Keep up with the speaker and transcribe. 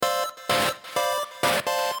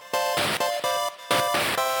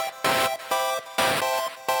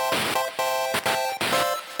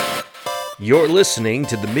You're listening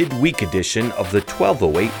to the midweek edition of the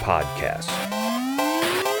 1208 podcast.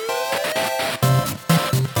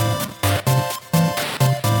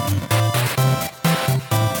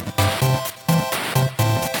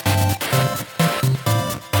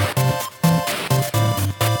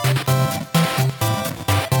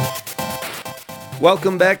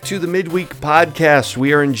 Welcome back to the midweek podcast.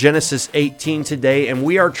 We are in Genesis 18 today, and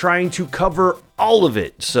we are trying to cover all of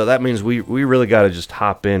it. So that means we really got to just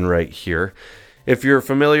hop in right here. If you're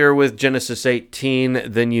familiar with Genesis 18,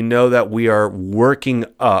 then you know that we are working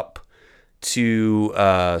up to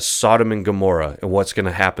Sodom and Gomorrah and what's going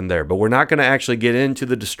to happen there. But we're not going to actually get into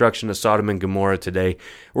the destruction of Sodom and Gomorrah today.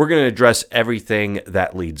 We're going to address everything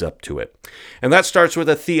that leads up to it. And that starts with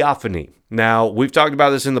a theophany. Now, we've talked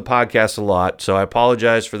about this in the podcast a lot, so I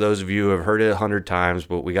apologize for those of you who have heard it 100 times,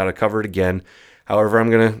 but we got to cover it again. However, I'm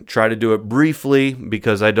going to try to do it briefly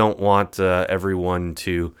because I don't want everyone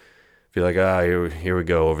to feel like, here we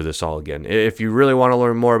go over this all again. If you really want to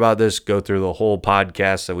learn more about this, go through the whole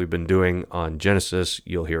podcast that we've been doing on Genesis.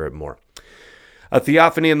 You'll hear it more. A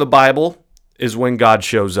theophany in the Bible is when God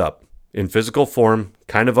shows up in physical form,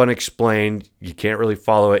 kind of unexplained. You can't really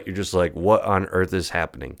follow it. You're just like, what on earth is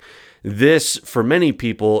happening? This, for many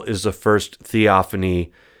people, is the first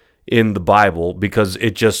theophany in the Bible because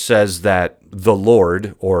it just says that the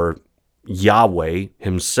Lord, or Yahweh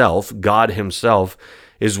himself, God himself,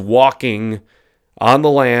 is walking on the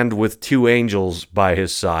land with two angels by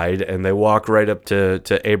his side, and they walk right up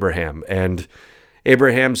to Abraham. And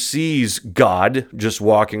Abraham sees God just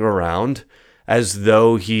walking around as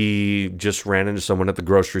though he just ran into someone at the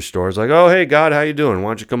grocery store. It's like, oh, hey, God, how you doing? Why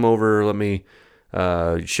don't you come over? Let me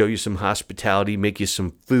show you some hospitality, make you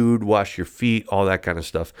some food, wash your feet, all that kind of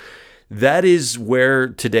stuff. That is where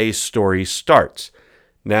today's story starts.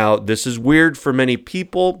 Now, this is weird for many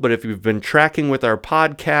people, but if you've been tracking with our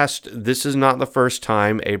podcast, this is not the first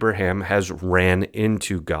time Abraham has ran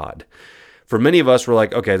into God. For many of us, we're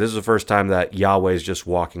like, okay, this is the first time that Yahweh is just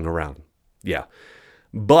walking around. Yeah.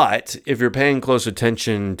 But if you're paying close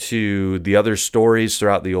attention to the other stories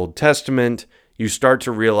throughout the Old Testament, you start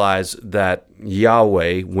to realize that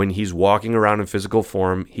Yahweh, when he's walking around in physical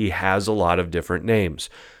form, he has a lot of different names.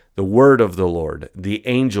 The Word of the Lord, the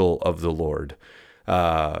Angel of the Lord.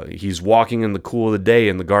 He's walking in the cool of the day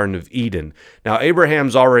in the Garden of Eden. Now,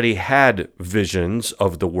 Abraham's already had visions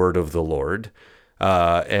of the Word of the Lord.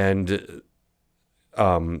 And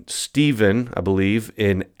Stephen, I believe,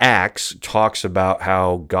 in Acts, talks about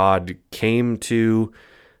how God came to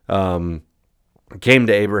Abraham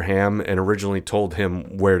and originally told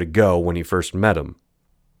him where to go when he first met him.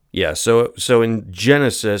 Yeah, so in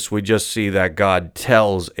Genesis, we just see that God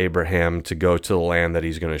tells Abraham to go to the land that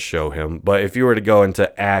he's going to show him. But if you were to go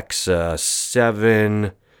into Acts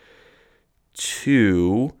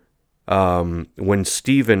 7:2, when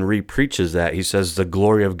Stephen re-preaches that, he says, the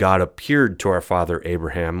glory of God appeared to our father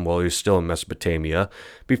Abraham while he was still in Mesopotamia,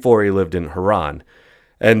 before he lived in Haran.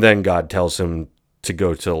 And then God tells him to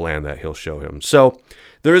go to the land that he'll show him. So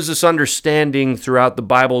there is this understanding throughout the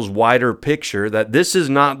Bible's wider picture that this is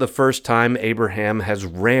not the first time Abraham has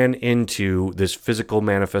ran into this physical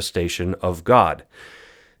manifestation of God.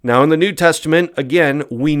 Now, in the New Testament, again,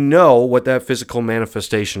 we know what that physical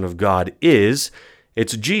manifestation of God is.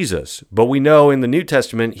 It's Jesus. But we know in the New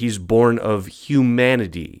Testament, he's born of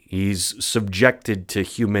humanity. He's subjected to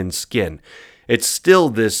human skin. It's still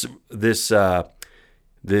this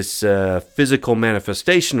physical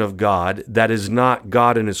manifestation of God that is not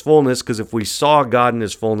God in his fullness, because if we saw God in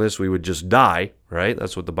his fullness, we would just die, right?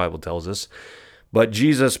 That's what the Bible tells us. But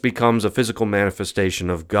Jesus becomes a physical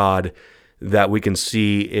manifestation of God that we can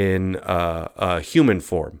see in a human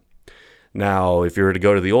form. Now, if you were to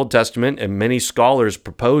go to the Old Testament, and many scholars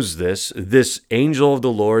propose this angel of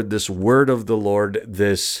the Lord, this word of the Lord,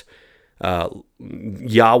 this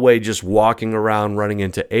Yahweh just walking around running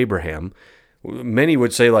into Abraham, many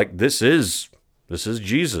would say, like, this is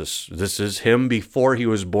Jesus. This is him before he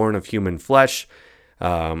was born of human flesh.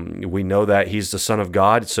 We know that he's the Son of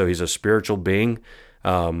God, so he's a spiritual being.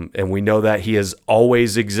 And we know that he has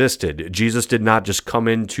always existed. Jesus did not just come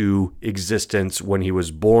into existence when he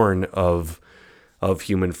was born of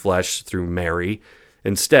human flesh through Mary.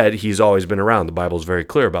 Instead, he's always been around. The Bible is very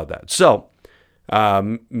clear about that. So,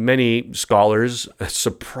 many scholars,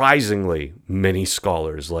 surprisingly many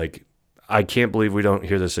scholars, like, I can't believe we don't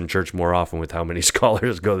hear this in church more often with how many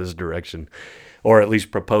scholars go this direction, or at least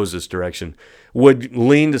propose this direction, would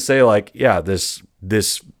lean to say, like, yeah, this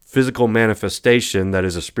physical manifestation that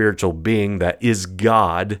is a spiritual being that is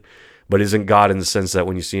God, but isn't God in the sense that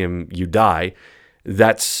when you see him, you die.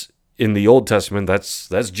 That's in the Old Testament,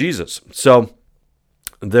 that's Jesus. So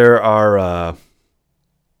there are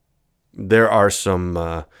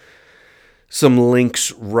some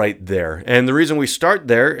links right there. And the reason we start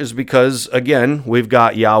there is because, again, we've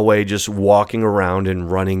got Yahweh just walking around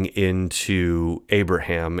and running into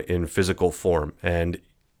Abraham in physical form. And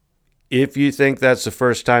if you think that's the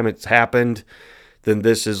first time it's happened, then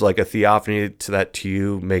this is like a theophany to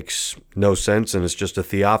you makes no sense, and it's just a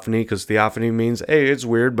theophany, because theophany means, hey, it's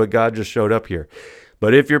weird, but God just showed up here.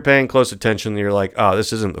 But if you're paying close attention, you're like, oh,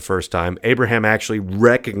 this isn't the first time. Abraham actually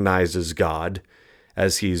recognizes God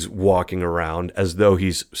as he's walking around, as though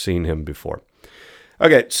he's seen him before.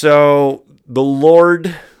 Okay, so the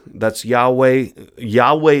Lord, that's Yahweh,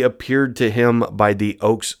 Yahweh appeared to him by the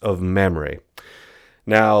oaks of Mamre.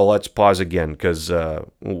 Now let's pause again, because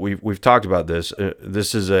we've talked about this.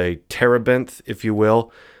 This is a terebinth, if you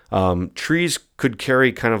will. Trees could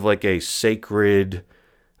carry kind of like a sacred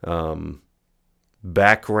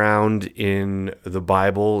background in the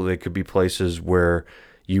Bible. They could be places where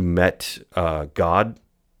you met God.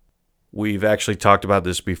 We've actually talked about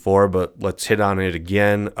this before, but let's hit on it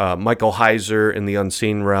again. Michael Heiser in The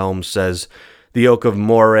Unseen Realm says, the oak of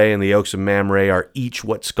Moreh and the oaks of Mamre are each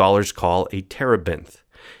what scholars call a terebinth,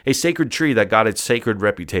 a sacred tree that got its sacred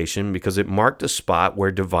reputation because it marked a spot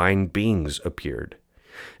where divine beings appeared.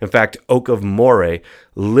 In fact, oak of Moreh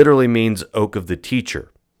literally means oak of the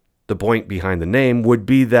teacher. The point behind the name would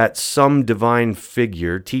be that some divine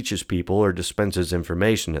figure teaches people or dispenses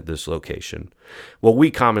information at this location, what we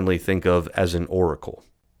commonly think of as an oracle.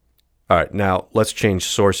 All right, now let's change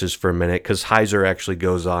sources for a minute, because Heiser actually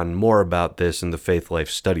goes on more about this in the Faith Life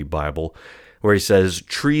Study Bible, where he says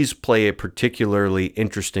trees play a particularly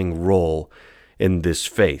interesting role in this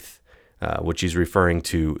faith, which he's referring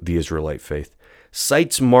to the Israelite faith.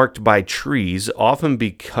 Sites marked by trees often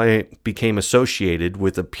became associated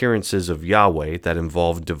with appearances of Yahweh that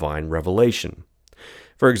involved divine revelation.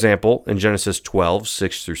 For example, in Genesis 12,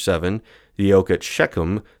 6-7, the oak at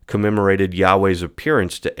Shechem commemorated Yahweh's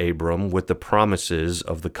appearance to Abram with the promises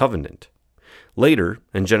of the covenant. Later,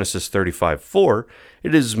 in Genesis 35:4,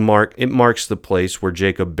 it marks the place where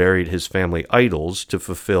Jacob buried his family idols to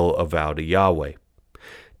fulfill a vow to Yahweh.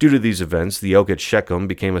 Due to these events, the oak at Shechem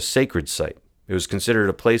became a sacred site. It was considered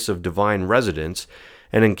a place of divine residence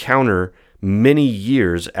and encounter many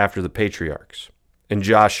years after the patriarchs. In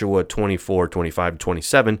Joshua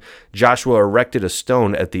 24:25-27, Joshua erected a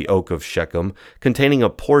stone at the oak of Shechem containing a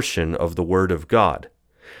portion of the word of God.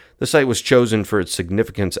 The site was chosen for its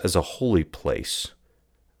significance as a holy place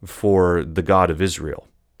for the God of Israel.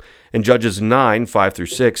 In Judges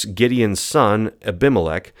 9:5-6, Gideon's son,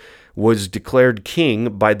 Abimelech, was declared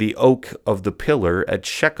king by the oak of the pillar at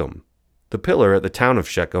Shechem. The pillar at the town of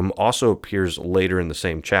Shechem also appears later in the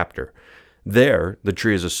same chapter. There, the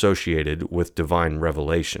tree is associated with divine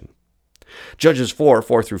revelation. Judges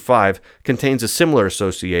 4:4-5 contains a similar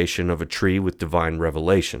association of a tree with divine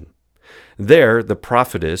revelation. There, the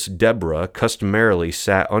prophetess Deborah customarily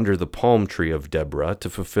sat under the palm tree of Deborah to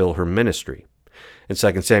fulfill her ministry. In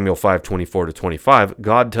 2 Samuel 5:24-25,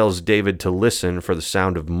 God tells David to listen for the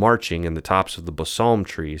sound of marching in the tops of the balsam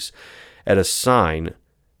trees as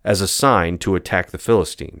a sign to attack the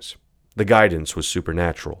Philistines. The guidance was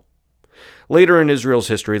supernatural. Later in Israel's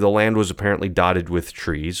history, the land was apparently dotted with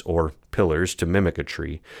trees, or pillars to mimic a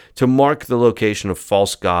tree, to mark the location of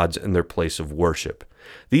false gods and their place of worship.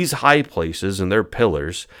 These high places and their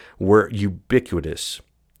pillars were ubiquitous.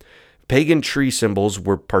 Pagan tree symbols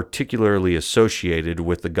were particularly associated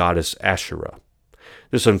with the goddess Asherah.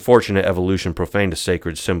 This unfortunate evolution profaned a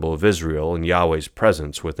sacred symbol of Israel and Yahweh's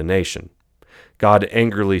presence with the nation. God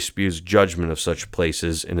angrily spews judgment of such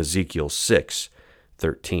places in Ezekiel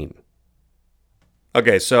 6:13.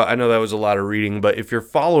 Okay, so I know that was a lot of reading, but if you're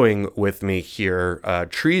following with me here,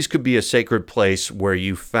 trees could be a sacred place where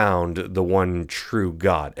you found the one true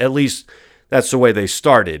God. At least that's the way they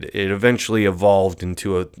started. It eventually evolved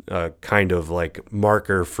into a kind of like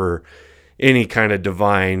marker for any kind of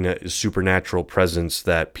divine supernatural presence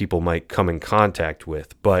that people might come in contact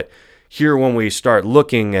with. But here, when we start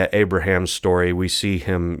looking at Abraham's story, we see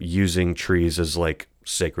him using trees as like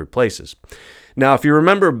sacred places. Now, if you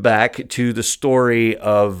remember back to the story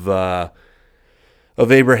of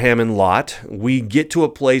Abraham and Lot, we get to a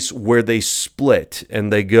place where they split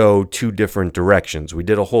and they go two different directions. We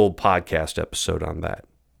did a whole podcast episode on that.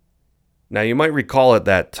 Now, you might recall at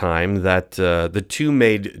that time that the two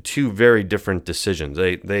made two very different decisions.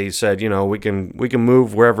 They said, you know, we can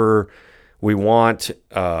move wherever we want.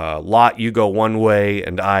 Lot, you go one way,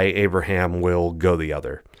 and I, Abraham, will go the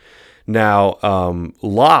other. Now,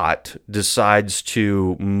 Lot decides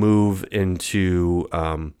to move into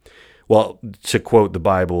Well, to quote the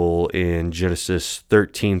Bible in Genesis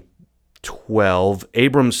 13:12,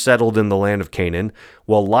 Abram settled in the land of Canaan,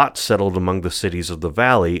 while Lot settled among the cities of the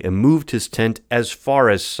valley and moved his tent as far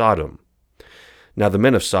as Sodom. Now the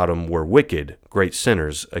men of Sodom were wicked, great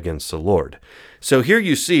sinners against the Lord. So here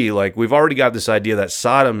you see, we've already got this idea that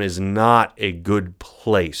Sodom is not a good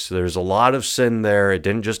place. There's a lot of sin there. It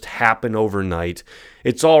didn't just happen overnight.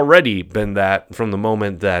 It's already been that from the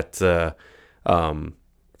moment that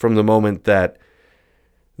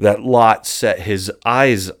that Lot set his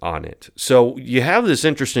eyes on it. So you have this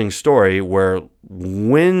interesting story where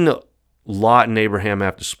when Lot and Abraham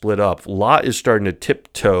have to split up, Lot is starting to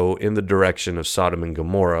tiptoe in the direction of Sodom and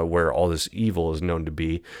Gomorrah, where all this evil is known to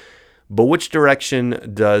be. But which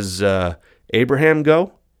direction does Abraham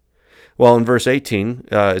go? Well, in verse 18,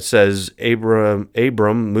 it says,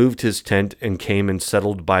 Abram moved his tent and came and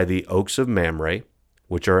settled by the oaks of Mamre,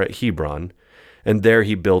 which are at Hebron, and there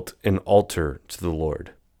he built an altar to the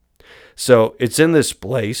Lord. So it's in this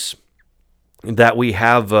place that we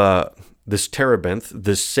have this terebinth,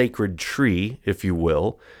 this sacred tree, if you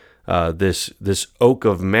will, this oak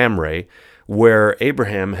of Mamre, where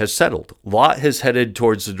Abraham has settled. Lot has headed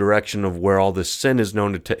towards the direction of where all this sin is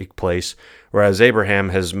known to take place, whereas Abraham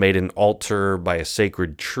has made an altar by a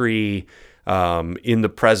sacred tree in the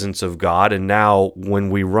presence of God. And now when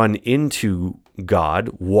we run into God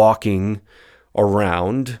walking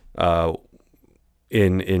around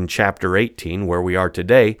in chapter 18, where we are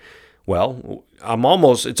today, well,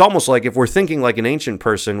 it's almost like if we're thinking like an ancient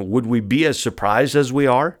person, would we be as surprised as we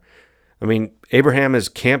are? I mean, Abraham is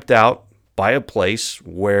camped out by a place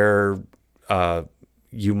where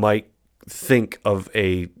you might think of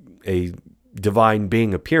a divine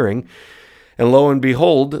being appearing, and lo and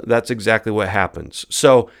behold, that's exactly what happens.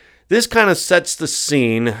 So this kind of sets the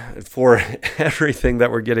scene for everything that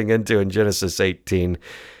we're getting into in Genesis 18.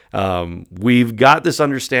 We've got this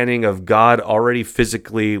understanding of God already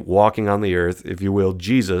physically walking on the earth, if you will,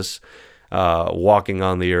 Jesus walking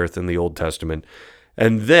on the earth in the Old Testament.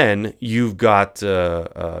 And then you've got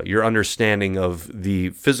your understanding of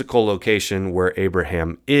the physical location where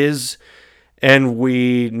Abraham is. And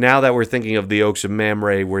now that we're thinking of the Oaks of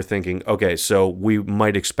Mamre, we're thinking, okay, so we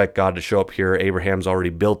might expect God to show up here. Abraham's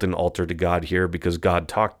already built an altar to God here because God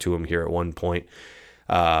talked to him here at one point.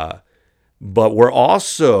 But we're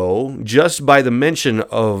also, just by the mention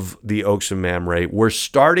of the Oaks of Mamre, we're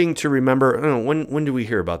starting to remember, when did we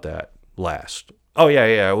hear about that last? Oh,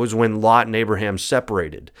 yeah, it was when Lot and Abraham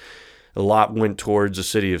separated. Lot went towards the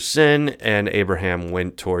city of sin, and Abraham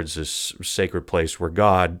went towards this sacred place where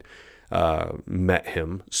God met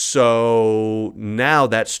him. So now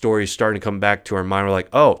that story is starting to come back to our mind. We're like,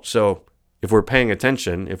 oh, so if we're paying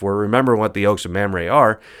attention, if we're remembering what the Oaks of Mamre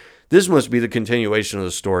are, this must be the continuation of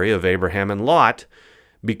the story of Abraham and Lot,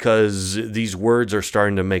 because these words are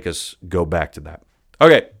starting to make us go back to that.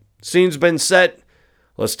 Okay, scene's been set.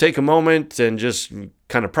 Let's take a moment and just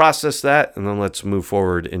kind of process that, and then let's move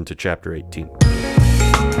forward into chapter 18.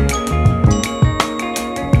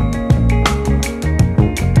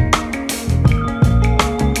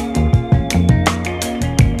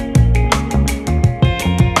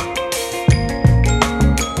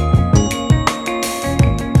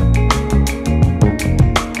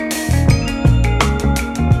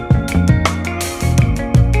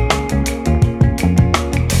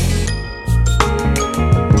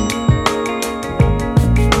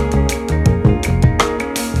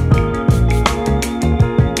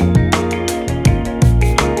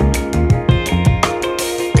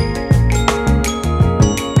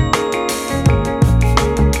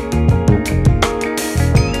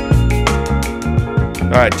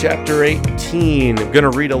 All right, chapter 18. I'm going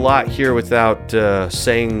to read a lot here without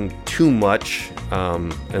saying too much,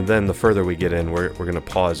 and then the further we get in, we're going to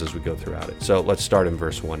pause as we go throughout it. So let's start in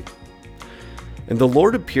verse 1. And the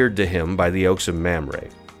Lord appeared to him by the oaks of Mamre,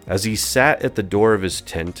 as he sat at the door of his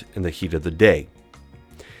tent in the heat of the day.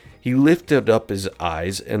 He lifted up his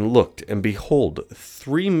eyes and looked, and behold,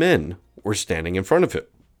 3 men were standing in front of him.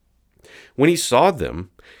 When he saw them,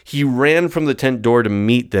 he ran from the tent door to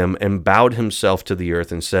meet them and bowed himself to the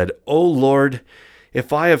earth and said, O Lord,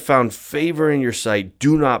 if I have found favor in your sight,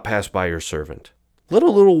 do not pass by your servant. Let a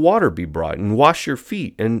little water be brought and wash your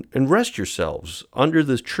feet and rest yourselves under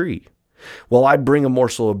this tree, while I bring a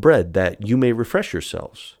morsel of bread that you may refresh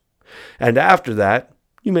yourselves. And after that,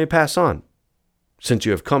 you may pass on, since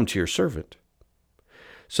you have come to your servant.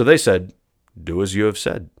 So they said, Do as you have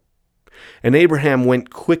said. And Abraham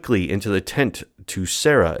went quickly into the tent to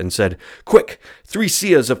Sarah and said, Quick, 3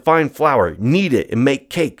 seahs of fine flour, knead it and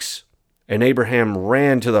make cakes. And Abraham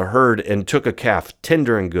ran to the herd and took a calf,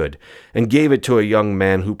 tender and good, and gave it to a young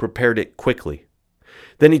man who prepared it quickly.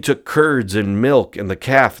 Then he took curds and milk and the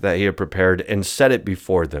calf that he had prepared and set it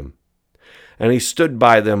before them. And he stood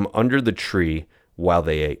by them under the tree while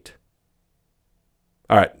they ate.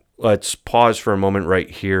 All right, let's pause for a moment right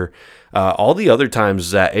here. All the other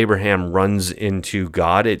times that Abraham runs into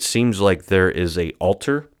God, it seems like there is an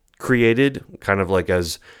altar created, kind of like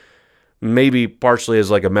as maybe partially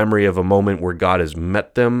as like a memory of a moment where God has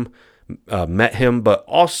met him, but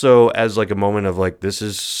also as like a moment of like, this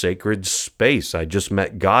is sacred space. I just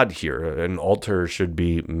met God here. An altar should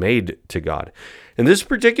be made to God. In this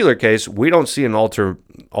particular case, we don't see an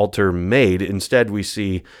altar made. Instead, we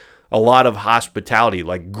see a lot of hospitality,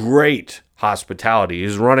 like great hospitality.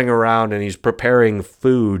 He's running around and he's preparing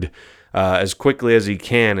food as quickly as he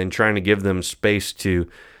can and trying to give them space to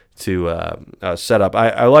set up.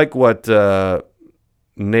 I like what Nahum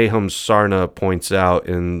Sarna points out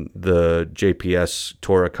in the JPS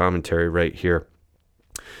Torah commentary right here.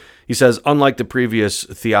 He says, unlike the previous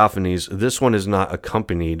theophanies, this one is not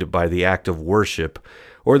accompanied by the act of worship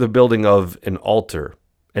or the building of an altar.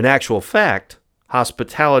 In actual fact,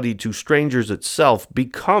 hospitality to strangers itself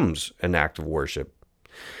becomes an act of worship.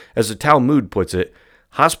 As the Talmud puts it,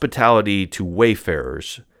 hospitality to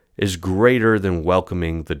wayfarers is greater than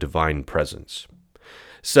welcoming the divine presence.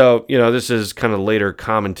 So, this is kind of later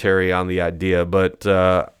commentary on the idea, but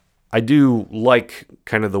I do like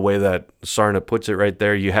kind of the way that Sarna puts it right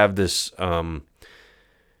there. You have this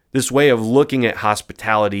this way of looking at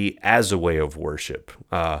hospitality as a way of worship,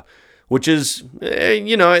 which is,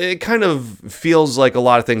 it kind of feels like a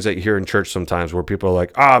lot of things that you hear in church sometimes where people are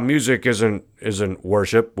like, music isn't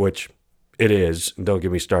worship, which it is. Don't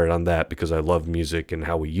get me started on that because I love music and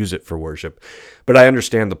how we use it for worship. But I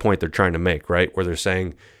understand the point they're trying to make, right? Where they're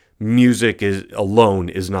saying music alone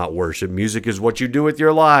is not worship. Music is what you do with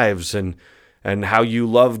your lives and how you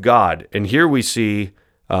love God. And here we see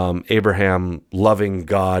Abraham loving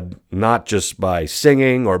God not just by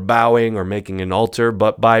singing or bowing or making an altar,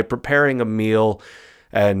 but by preparing a meal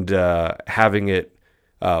and having it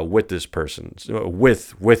with this person,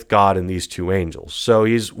 with God and these two angels. So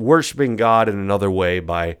he's worshiping God in another way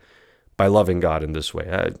by loving God in this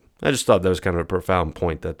way. I just thought that was kind of a profound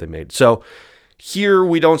point that they made. So here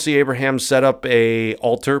we don't see Abraham set up a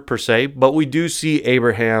altar per se, but we do see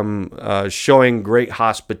Abraham showing great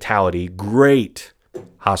hospitality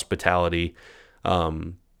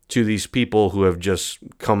to these people who have just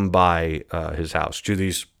come by his house, to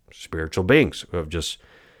these spiritual beings who have just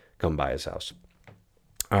come by his house.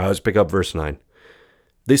 Let's pick up verse 9.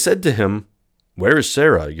 They said to him, "Where is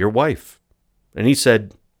Sarah, your wife?" And he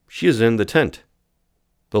said, "She is in the tent."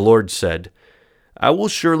 The Lord said, "I will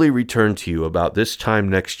surely return to you about this time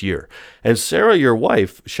next year, and Sarah your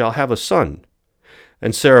wife shall have a son."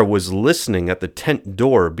 And Sarah was listening at the tent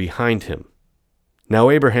door behind him. Now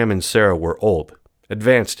Abraham and Sarah were old,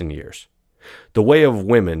 advanced in years. The way of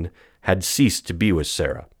women had ceased to be with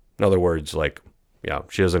Sarah. In other words,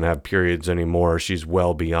 she doesn't have periods anymore. She's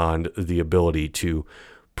well beyond the ability to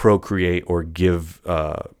procreate or give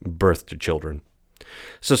birth to children.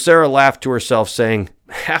 So Sarah laughed to herself, saying,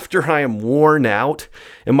 "After I am worn out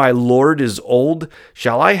and my Lord is old,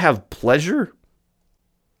 shall I have pleasure?"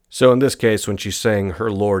 So in this case, when she's saying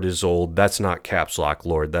her Lord is old, that's not caps lock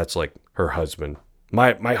Lord. That's like her husband.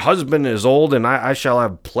 My husband is old and I shall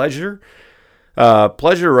have pleasure.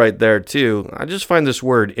 Pleasure right there too. I just find this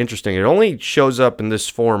word interesting. It only shows up in this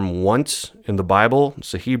form once in the Bible.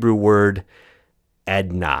 It's the Hebrew word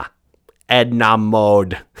Edna. Edna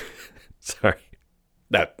mode. Sorry.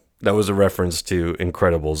 That was a reference to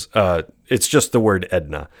Incredibles. It's just the word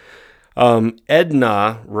Edna.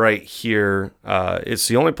 Edna right here, it's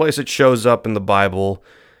the only place it shows up in the Bible.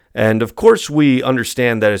 And of course, we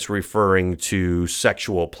understand that it's referring to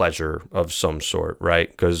sexual pleasure of some sort,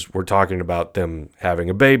 right? Because we're talking about them having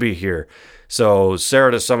a baby here. So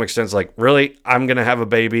Sarah, to some extent, is like, really? I'm going to have a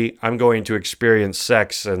baby. I'm going to experience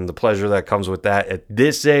sex and the pleasure that comes with that at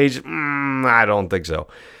this age? I don't think so.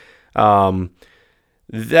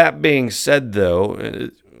 That being said, though,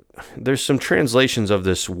 there's some translations of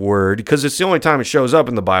this word because it's the only time it shows up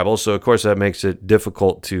in the Bible. So, of course, that makes it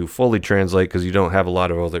difficult to fully translate because you don't have a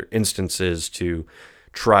lot of other instances to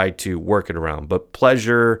try to work it around. But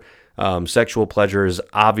pleasure, sexual pleasure is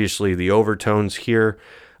obviously the overtones here.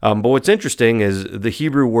 But what's interesting is the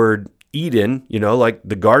Hebrew word Eden, like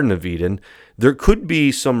the Garden of Eden, there could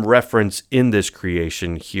be some reference in this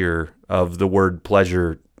creation here of the word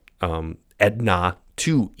pleasure, Edna,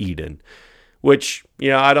 to Eden. Which,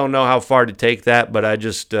 I don't know how far to take that, but I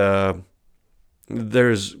just,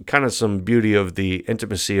 there's kind of some beauty of the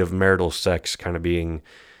intimacy of marital sex kind of being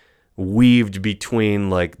weaved between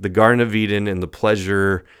like the Garden of Eden and the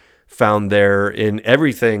pleasure found there in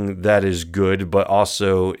everything that is good, but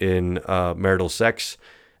also in marital sex,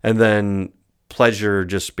 and then pleasure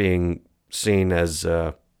just being seen as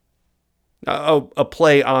a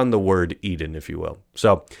play on the word Eden, if you will.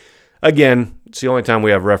 So again, it's the only time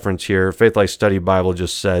we have reference here. Faith Life Study Bible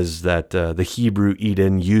just says that the Hebrew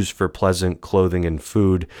Eden, used for pleasant clothing and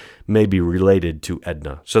food, may be related to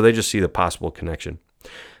Edna. So they just see the possible connection.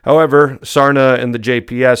 However, Sarna and the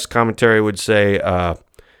JPS commentary would say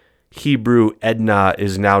Hebrew Edna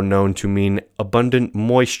is now known to mean abundant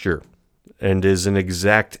moisture and is an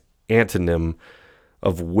exact antonym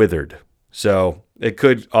of withered. So it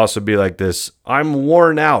could also be like this: I'm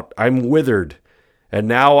worn out, I'm withered, and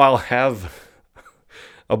now I'll have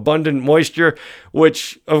abundant moisture,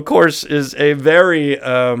 which of course is a very,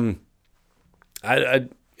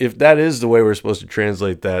 if that is the way we're supposed to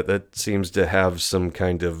translate that, that seems to have some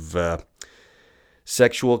kind of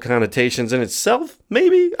sexual connotations in itself,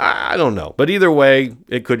 maybe? I don't know. But either way,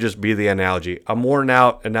 it could just be the analogy. I'm worn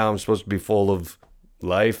out, and now I'm supposed to be full of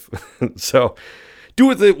life. So do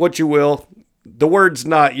with it what you will. The word's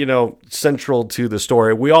not, central to the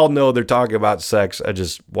story. We all know they're talking about sex. I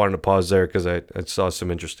just wanted to pause there because I saw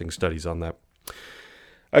some interesting studies on that.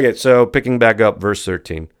 Okay, so picking back up verse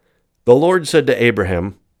 13. The Lord said to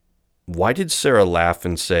Abraham, "Why did Sarah laugh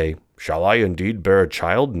and say, 'Shall I indeed bear a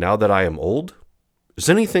child now that I am old?' Is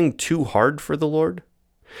anything too hard for the Lord?"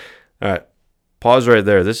 All right, pause right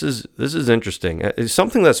there. This is interesting. It's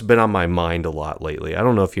something that's been on my mind a lot lately. I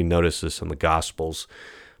don't know if you notice this in the Gospels,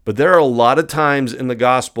 but there are a lot of times in the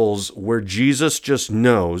Gospels where Jesus just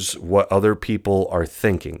knows what other people are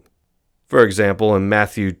thinking. For example, in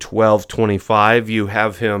Matthew 12:25, you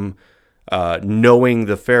have him knowing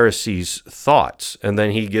the Pharisees' thoughts, and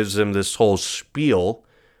then he gives them this whole spiel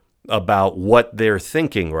about what they're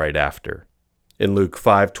thinking right after. In Luke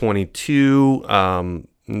 5:22,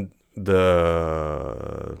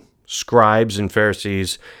 the scribes and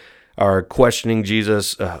Pharisees are questioning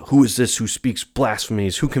Jesus. Who is this who speaks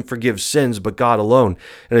blasphemies? Who can forgive sins but God alone?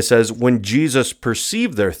 And it says, when Jesus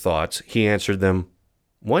perceived their thoughts, he answered them,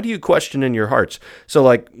 "Why do you question in your hearts?" So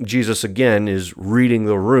like Jesus again is reading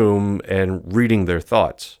the room and reading their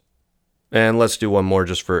thoughts. And let's do one more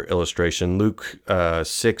just for illustration. Luke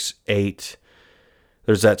 6:8.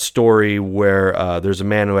 There's that story where there's a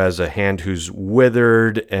man who has a hand who's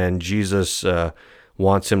withered, and Jesus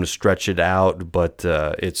wants him to stretch it out, but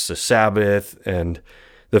it's the Sabbath, and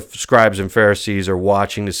the scribes and Pharisees are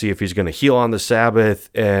watching to see if he's going to heal on the Sabbath,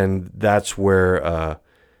 and that's where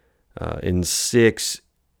in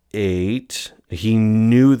 6:8, he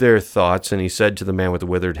knew their thoughts, and he said to the man with the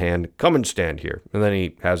withered hand, "Come and stand here." And then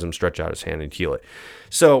he has him stretch out his hand and heal it.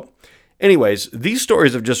 So anyways, these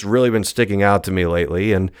stories have just really been sticking out to me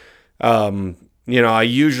lately, and I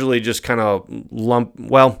usually just kind of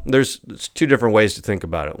there's two different ways to think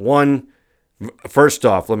about it. One, first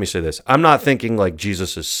off, let me say this. I'm not thinking like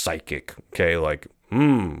Jesus is psychic, okay? Like,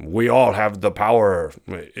 we all have the power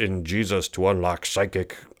in Jesus to unlock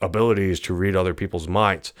psychic abilities to read other people's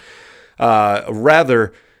minds.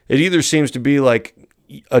 Rather, it either seems to be like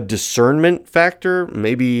a discernment factor,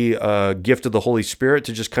 maybe a gift of the Holy Spirit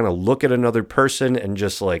to just kind of look at another person and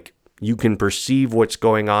just like you can perceive what's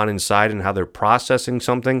going on inside and how they're processing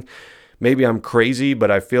something. Maybe I'm crazy,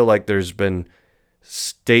 but I feel like there's been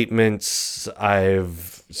statements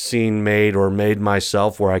I've seen made or made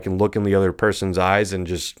myself where I can look in the other person's eyes and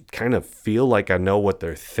just kind of feel like I know what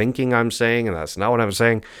they're thinking I'm saying, and that's not what I'm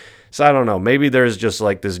saying. So I don't know. Maybe there's just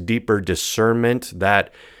like this deeper discernment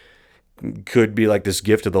that could be like this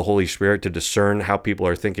gift of the Holy Spirit to discern how people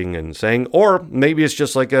are thinking and saying, or maybe it's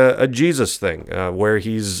just like a Jesus thing where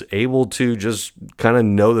he's able to just kind of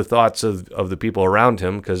know the thoughts of the people around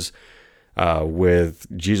him, because with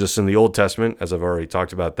Jesus in the Old Testament, as I've already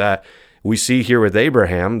talked about that, we see here with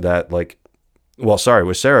Abraham that with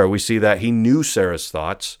Sarah, we see that he knew Sarah's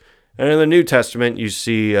thoughts. And in the New Testament, you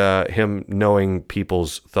see him knowing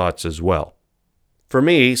people's thoughts as well. For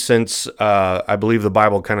me, since I believe the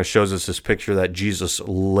Bible kind of shows us this picture that Jesus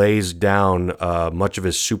lays down much of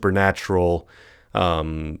his supernatural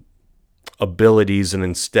abilities and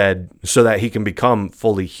instead so that he can become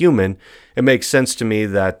fully human, it makes sense to me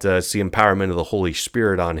that it's the empowerment of the Holy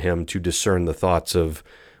Spirit on him to discern the thoughts of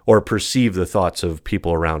or perceive the thoughts of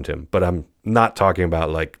people around him. But I'm not talking about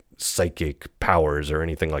like psychic powers or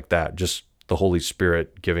anything like that, just the Holy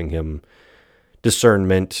Spirit giving him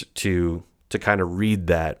discernment to kind of read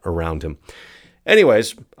that around him.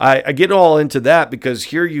 Anyways, I get all into that because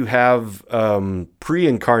here you have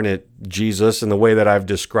pre-incarnate Jesus in the way that I've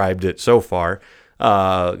described it so far,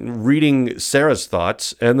 reading Sarah's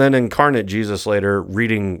thoughts, and then incarnate Jesus later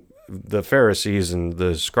reading the Pharisees and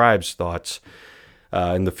the scribes' thoughts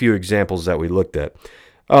in the few examples that we looked at.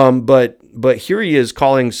 But here he is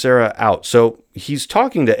calling Sarah out. So he's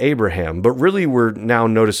talking to Abraham, but really we're now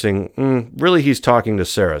noticing, really he's talking to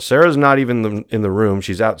Sarah. Sarah's not even in the room.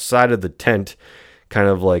 She's outside of the tent, kind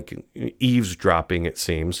of like eavesdropping, it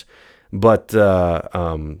seems. But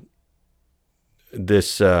the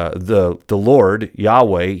Lord,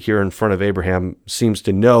 Yahweh, here in front of Abraham, seems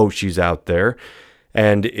to know she's out there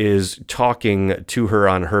and is talking to her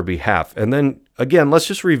on her behalf. And then, again, let's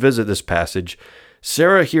just revisit this passage.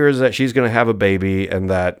 Sarah hears that she's going to have a baby and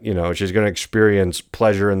that, she's going to experience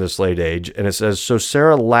pleasure in this late age. And it says, so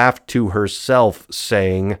Sarah laughed to herself,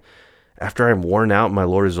 saying, after I am worn out and my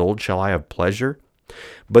Lord is old, shall I have pleasure?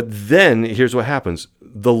 But then, here's what happens.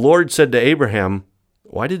 The Lord said to Abraham,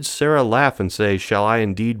 why did Sarah laugh and say, shall I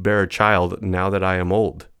indeed bear a child now that I am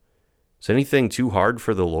old? Is anything too hard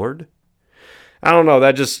for the Lord? I don't know.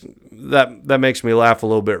 That makes me laugh a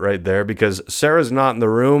little bit right there because Sarah's not in the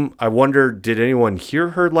room. I wonder, did anyone hear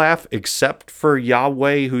her laugh except for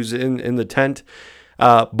Yahweh who's in the tent?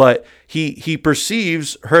 But he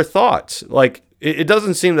perceives her thoughts. Like it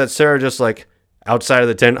doesn't seem that Sarah just like outside of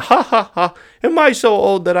the tent, ha ha ha, am I so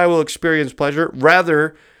old that I will experience pleasure?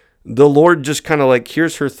 Rather, the Lord just kind of like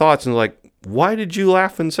hears her thoughts and like, why did you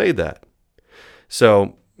laugh and say that?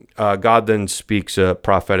 So God then speaks a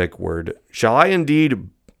prophetic word. Why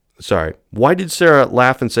did Sarah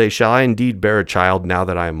laugh and say, shall I indeed bear a child now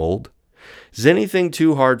that I am old? Is anything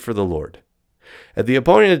too hard for the Lord? At the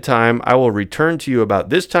appointed time, I will return to you about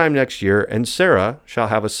this time next year, and Sarah shall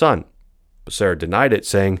have a son. But Sarah denied it,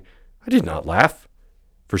 saying, I did not laugh,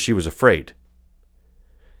 for she was afraid.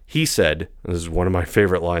 He said, this is one of my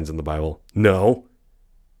favorite lines in the Bible, no,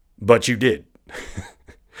 but you did.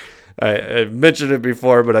 I've mentioned it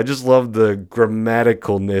before, but I just love the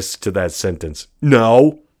grammaticalness to that sentence.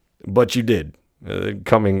 No, but you did.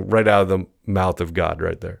 Coming right out of the mouth of God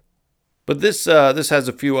right there. But this has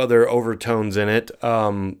a few other overtones in it.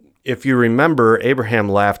 If you remember, Abraham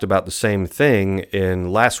laughed about the same thing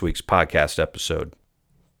in last week's podcast episode.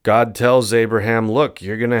 God tells Abraham, look,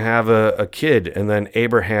 you're going to have a kid. And then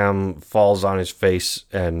Abraham falls on his face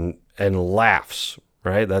and laughs,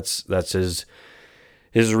 right? That's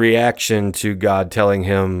his reaction to God telling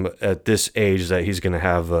him at this age that he's going to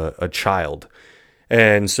have a child.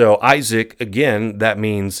 And so Isaac, again, that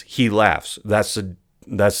means he laughs. That's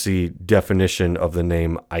the definition of the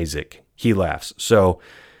name Isaac. He laughs. So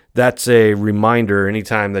that's a reminder.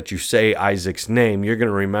 Anytime that you say Isaac's name, you're going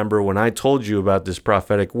to remember when I told you about this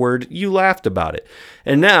prophetic word, you laughed about it.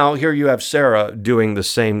 And now here you have Sarah doing the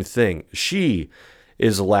same thing. She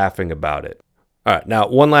is laughing about it. All right, now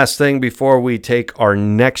one last thing before we take our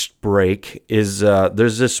next break is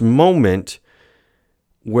there's this moment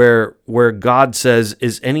where God says,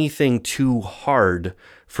 is anything too hard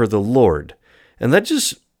for the Lord? And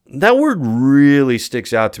that word really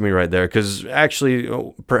sticks out to me right there because actually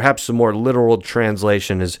perhaps the more literal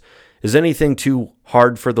translation is anything too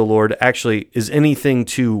hard for the Lord? Actually, is anything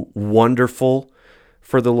too wonderful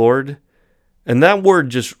for the Lord? And that word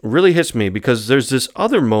just really hits me because there's this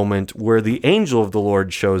other moment where the angel of the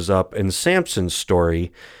Lord shows up in Samson's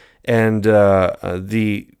story, and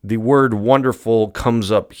the word wonderful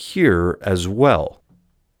comes up here as well.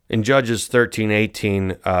 In Judges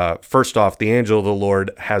 13:18, first off, the angel of the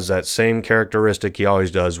Lord has that same characteristic he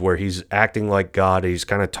always does, where he's acting like God. He's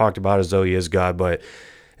kind of talked about as though he is God, but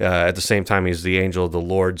at the same time, he's the angel of the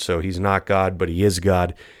Lord, so he's not God, but he is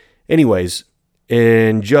God. Anyways,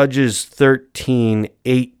 in Judges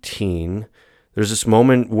 13:18, there's this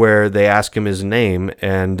moment where they ask him his name,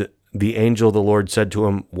 and the angel of the Lord said to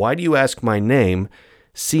him, why do you ask my name,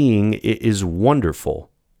 seeing it is wonderful?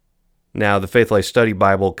 Now, the Faith Life Study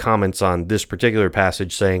Bible comments on this particular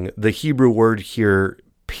passage saying, the Hebrew word here,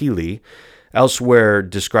 pili, elsewhere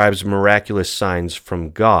describes miraculous signs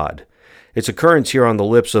from God. Its occurrence here on the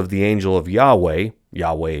lips of the angel of Yahweh,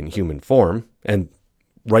 Yahweh in human form, and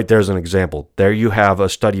right there's an example. There you have a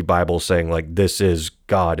study Bible saying, like, this is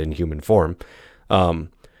God in human form.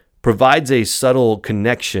 Provides a subtle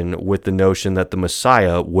connection with the notion that the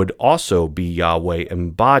Messiah would also be Yahweh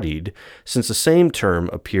embodied, since the same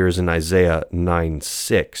term appears in Isaiah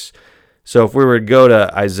 9:6. So if we were to go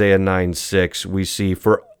to Isaiah 9:6, we see,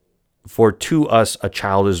 For to us a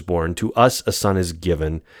child is born, to us a son is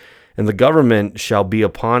given, and the government shall be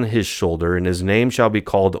upon his shoulder, and his name shall be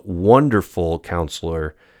called Wonderful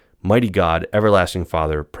Counselor, Mighty God, Everlasting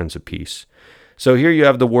Father, Prince of Peace. So here you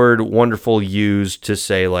have the word wonderful used to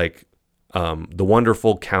say like the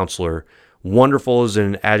wonderful counselor. Wonderful is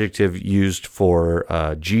an adjective used for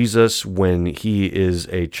Jesus when he is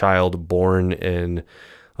a child born in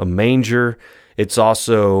a manger. It's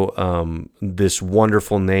also this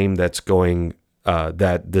wonderful name that's going,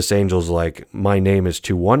 that this angel's like, my name is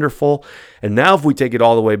too wonderful. And now if we take it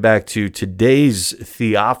all the way back to today's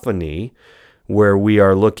theophany, where we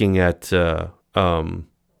are looking at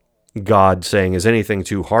God saying, is anything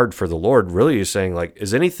too hard for the Lord? Really is saying like,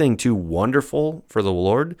 is anything too wonderful for the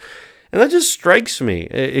Lord? And that just strikes me.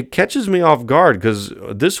 It catches me off guard because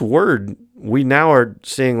this word we now are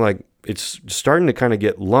seeing like it's starting to kind of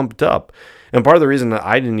get lumped up. And part of the reason that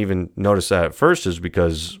I didn't even notice that at first is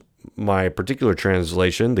because my particular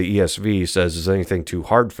translation, the ESV, says, is anything too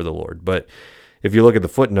hard for the Lord? But if you look at the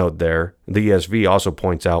footnote there, the ESV also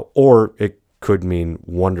points out, or it could mean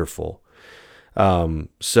wonderful.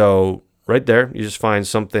 So right there, you just find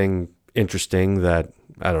something interesting that,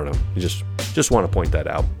 I don't know, you just want to point that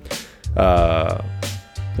out.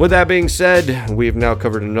 With that being said, we've now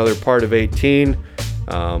covered another part of 18.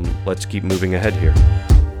 Let's keep moving ahead here.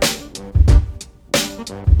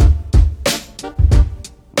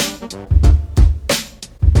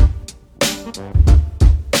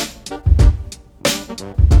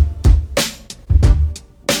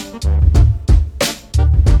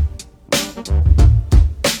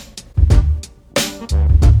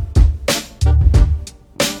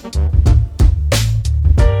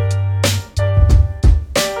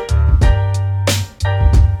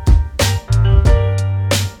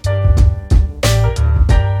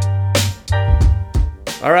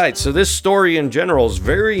 All right, so this story in general is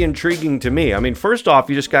very intriguing to me. I mean, first off,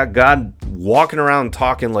 you just got God walking around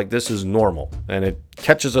talking like this is normal, and it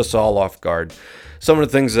catches us all off guard. Some of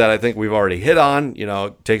the things that I think we've already hit on,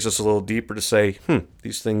 it takes us a little deeper to say,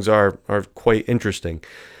 these things are quite interesting.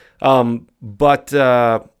 But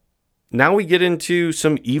now we get into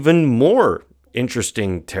some even more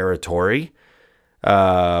interesting territory.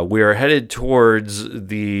 We are headed towards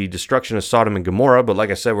the destruction of Sodom and Gomorrah, but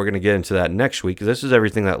like I said, we're going to get into that next week. This is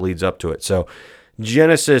everything that leads up to it. So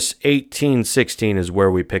Genesis 18:16 is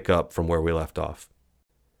where we pick up from where we left off.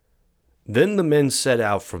 Then the men set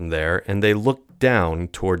out from there, and they looked down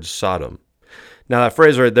towards Sodom. Now that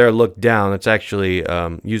phrase right there, look down, it's actually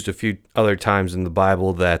used a few other times in the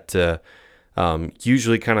Bible that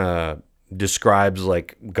usually kind of describes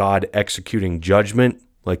like God executing judgment.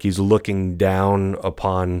 Like he's looking down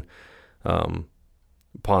upon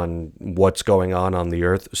what's going on the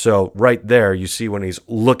earth. So right there, you see when he's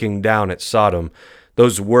looking down at Sodom,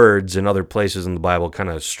 those words in other places in the Bible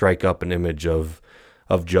kind of strike up an image of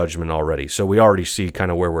judgment already. So we already see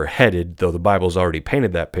kind of where we're headed, though the Bible's already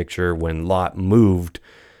painted that picture when Lot moved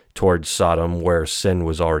towards Sodom, where sin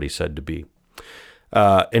was already said to be.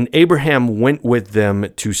 And Abraham went with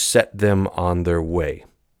them to set them on their way.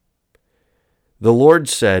 The Lord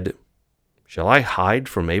said, "Shall I hide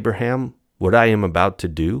from Abraham what I am about to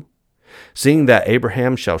do? Seeing that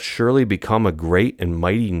Abraham shall surely become a great and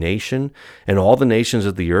mighty nation, and all the nations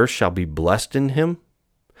of the earth shall be blessed in him."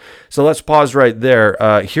 So let's pause right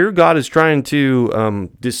there. Here God is trying to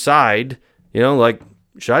decide,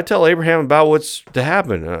 should I tell Abraham about what's to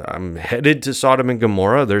happen? I'm headed to Sodom and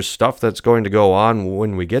Gomorrah. There's stuff that's going to go on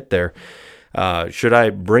when we get there. Should I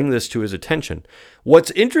bring this to his attention?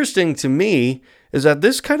 What's interesting to me is that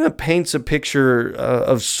this kind of paints a picture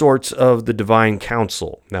of sorts of the divine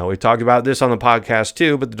council. Now, we talked about this on the podcast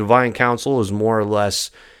too, but the divine council is more or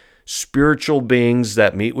less spiritual beings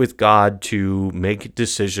that meet with God to make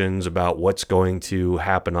decisions about what's going to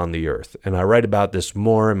happen on the earth. And I write about this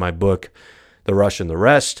more in my book, The Rush and the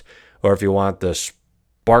Rest, or if you want the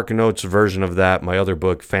Spark Notes version of that, my other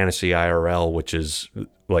book, Fantasy IRL, which is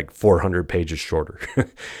like 400 pages shorter.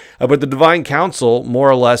 But the divine council more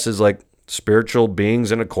or less is like spiritual beings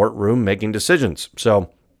in a courtroom making decisions. So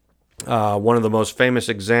one of the most famous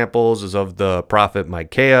examples is of the prophet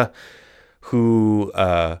Micaiah, who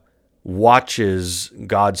watches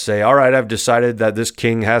God say, all right, I've decided that this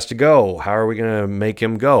king has to go. How are we going to make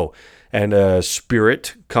him go? And a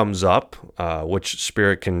spirit comes up, which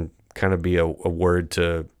spirit can kind of be a word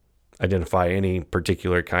to identify any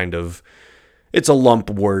particular kind of, it's a lump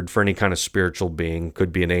word for any kind of spiritual being.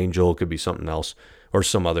 Could be an angel, could be something else, or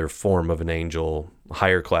some other form of an angel,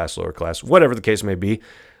 higher class, lower class, whatever the case may be.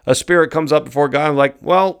 A spirit comes up before God and like,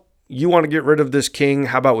 well, you want to get rid of this king?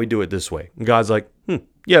 How about we do it this way? And God's like,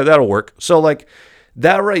 yeah, that'll work. So like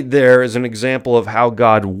that right there is an example of how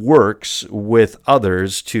God works with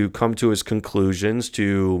others to come to his conclusions,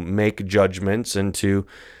 to make judgments, and to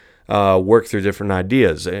work through different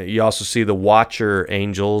ideas. You also see the watcher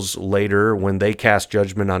angels later when they cast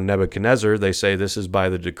judgment on Nebuchadnezzar. They say this is by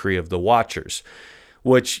the decree of the watchers,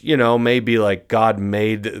 which, may be like God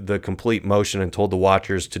made the complete motion and told the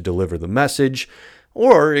watchers to deliver the message.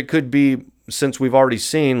 Or it could be, since we've already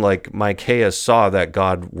seen, like Micaiah saw that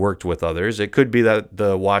God worked with others, it could be that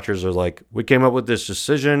the watchers are like, we came up with this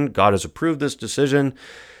decision, God has approved this decision.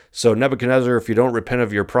 So Nebuchadnezzar, if you don't repent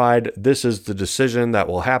of your pride, this is the decision that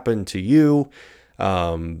will happen to you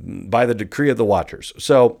by the decree of the watchers.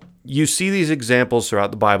 So you see these examples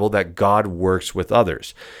throughout the Bible that God works with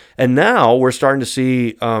others. And now we're starting to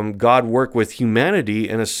see God work with humanity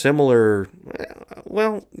in a similar,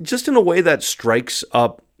 just in a way that strikes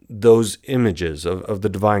up those images of the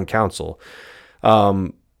divine council.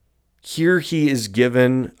 Here he is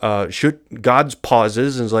given, God's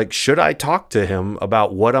pauses and is like, should I talk to him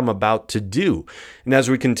about what I'm about to do? And as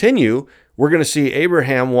we continue, we're going to see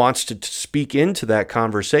Abraham wants to speak into that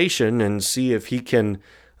conversation and see if he can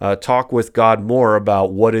talk with God more about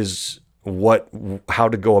how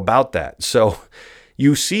to go about that. So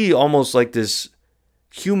you see almost like this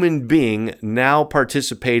human being now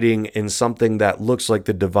participating in something that looks like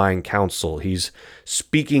the divine counsel. He's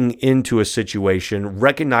speaking into a situation,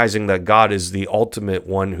 recognizing that God is the ultimate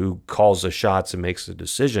one who calls the shots and makes the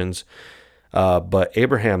decisions. But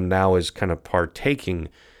Abraham now is kind of partaking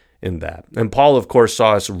in that. And Paul, of course,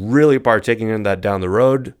 saw us really partaking in that down the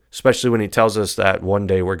road, especially when he tells us that one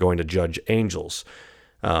day we're going to judge angels,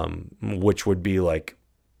 which would be like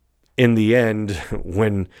in the end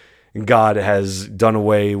when God has done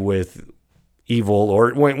away with evil,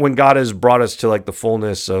 or when God has brought us to like the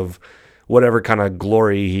fullness of whatever kind of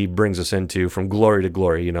glory he brings us into, from glory to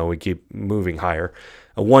glory, we keep moving higher.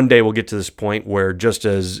 One day we'll get to this point where just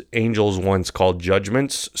as angels once called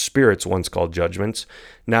judgments, spirits once called judgments,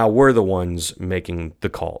 now we're the ones making the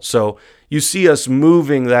call. So you see us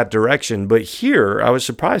moving that direction. But here I was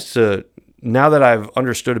surprised now that I've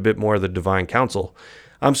understood a bit more of the divine counsel,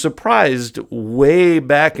 I'm surprised way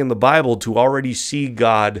back in the Bible to already see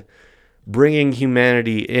God bringing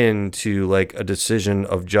humanity into like a decision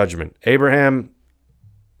of judgment. Abraham,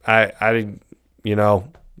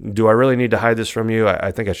 do I really need to hide this from you?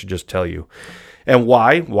 I think I should just tell you. And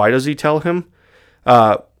why? Why does he tell him?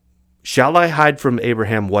 Shall I hide from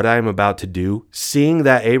Abraham what I am about to do, seeing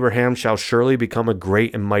that Abraham shall surely become a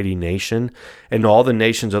great and mighty nation, and all the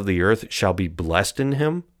nations of the earth shall be blessed in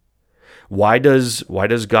him? Why does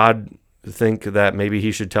God think that maybe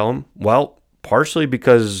he should tell him? Well, partially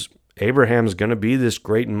because Abraham's going to be this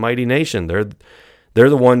great and mighty nation. They're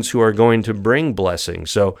the ones who are going to bring blessing.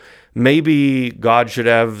 So maybe God should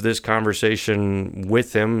have this conversation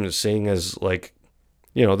with him, seeing as like,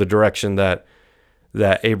 the direction that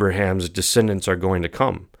Abraham's descendants are going to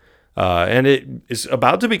come. And it is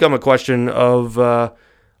about to become a question of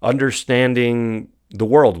understanding the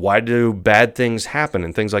world. Why do bad things happen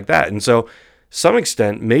and things like that? And so, some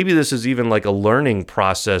extent, maybe this is even like a learning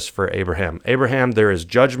process for Abraham. Abraham, there is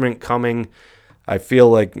judgment coming. I feel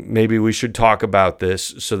like maybe we should talk about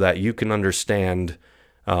this so that you can understand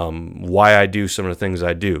why I do some of the things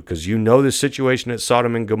I do. Because the situation at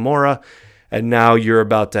Sodom and Gomorrah, and now you're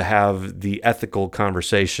about to have the ethical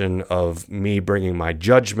conversation of me bringing my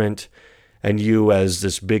judgment. And you, as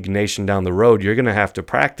this big nation down the road, you're going to have to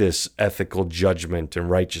practice ethical judgment and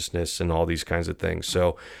righteousness and all these kinds of things.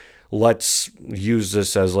 So let's use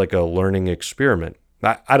this as like a learning experiment.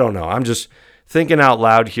 I don't know. I'm just thinking out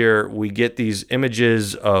loud here. We get these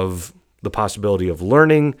images of the possibility of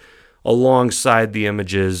learning alongside the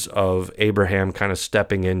images of Abraham kind of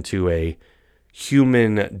stepping into a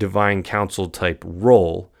human divine counsel type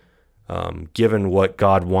role, given what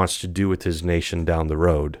God wants to do with his nation down the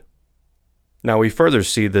road. Now, we further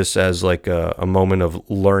see this as like a moment of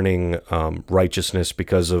learning righteousness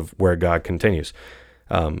because of where God continues.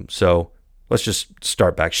 So let's just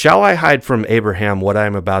start back. Shall I hide from Abraham what I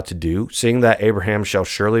am about to do, seeing that Abraham shall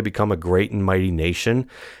surely become a great and mighty nation,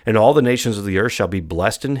 and all the nations of the earth shall be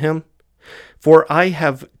blessed in him? For I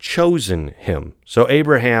have chosen him. So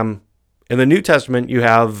Abraham, in the New Testament, you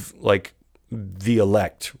have like the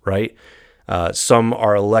elect, right? Some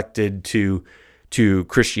are elected to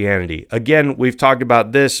Christianity. Again, we've talked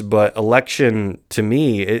about this, but election, to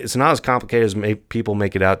me, it's not as complicated as people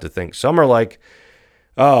make it out to think. Some are like,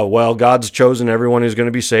 oh, well, God's chosen everyone who's going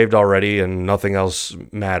to be saved already and nothing else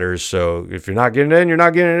matters. So if you're not getting in, you're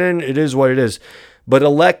not getting in. It is what it is. But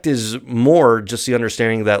elect is more just the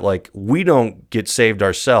understanding that like we don't get saved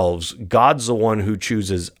ourselves. God's the one who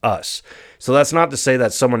chooses us. So that's not to say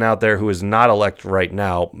that someone out there who is not elect right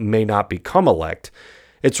now may not become elect.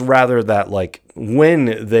 It's rather that, like,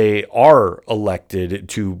 when they are elected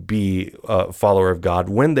to be a follower of God,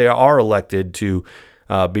 when they are elected to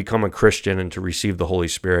become a Christian and to receive the Holy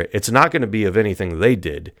Spirit, it's not going to be of anything they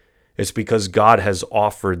did. It's because God has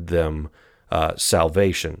offered them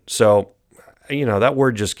salvation. So, that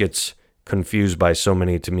word just gets confused by so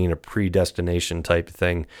many to mean a predestination type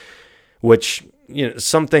thing, which,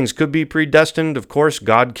 some things could be predestined. Of course,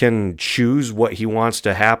 God can choose what he wants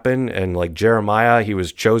to happen. And like Jeremiah, he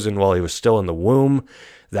was chosen while he was still in the womb.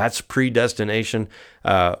 That's predestination.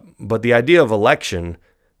 But the idea of election,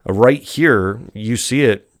 right here, you see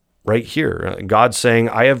it right here. God saying,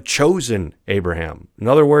 I have chosen Abraham. In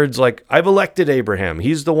other words, like, I've elected Abraham.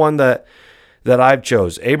 He's the one that I've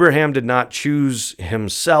chose. Abraham did not choose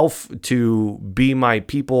himself to be my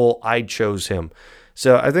people. I chose him.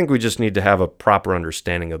 So I think we just need to have a proper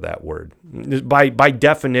understanding of that word. By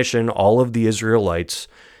definition, all of the Israelites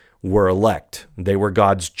were elect. They were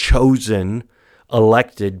God's chosen,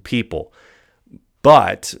 elected people.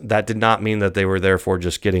 But that did not mean that they were therefore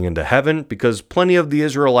just getting into heaven, because plenty of the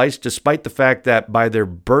Israelites, despite the fact that by their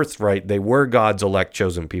birthright they were God's elect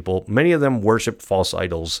chosen people, many of them worshiped false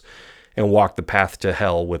idols and walked the path to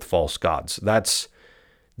hell with false gods.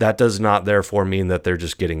 That does not therefore mean that they're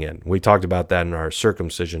just getting in. We talked about that in our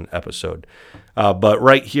circumcision episode. But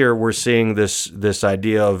right here, we're seeing this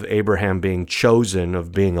idea of Abraham being chosen,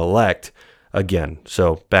 of being elect again.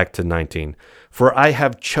 So back to 19. For I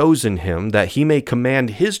have chosen him that he may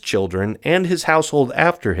command his children and his household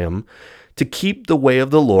after him to keep the way of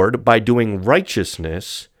the Lord by doing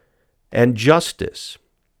righteousness and justice.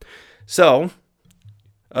 So,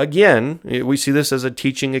 again, we see this as a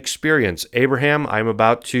teaching experience. Abraham, I'm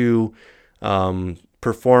about to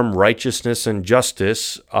perform righteousness and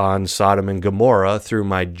justice on Sodom and Gomorrah through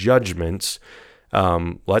my judgments.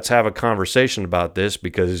 Let's have a conversation about this,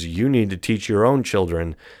 because you need to teach your own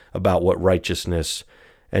children about what righteousness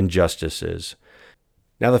and justice is.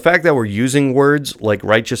 Now, the fact that we're using words like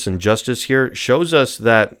righteous and justice here shows us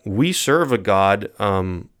that we serve a God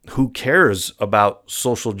who cares about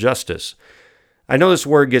social justice. I know this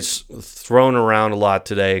word gets thrown around a lot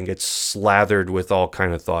today and gets slathered with all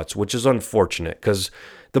kind of thoughts, which is unfortunate, because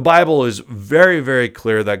the Bible is very, very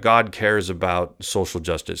clear that God cares about social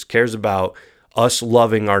justice, cares about us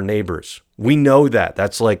loving our neighbors. We know that.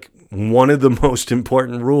 That's like one of the most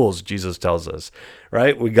important rules, Jesus tells us,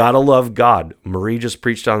 right? We got to love God. Marie just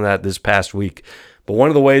preached on that this past week. But one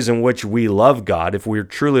of the ways in which we love God, if we're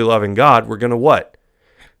truly loving God, we're going to what?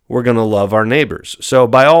 We're going to love our neighbors. So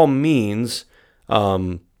by all means,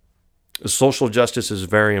 social justice is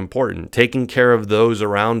very important. Taking care of those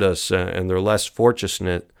around us and they're less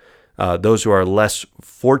fortunate, those who are less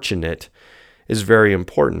fortunate, is very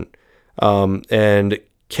important. And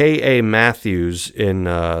K.A. Matthews in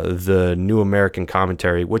the New American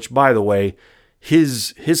Commentary, which, by the way,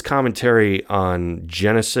 his commentary on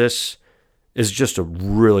Genesis is just a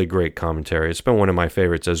really great commentary. It's been one of my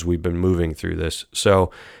favorites as we've been moving through this.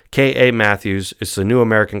 So K.A. Matthews, it's the New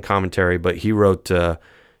American Commentary, but he wrote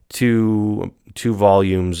two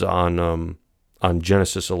volumes on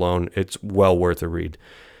Genesis alone. It's well worth a read.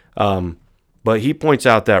 But he points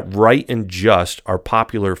out that right and just are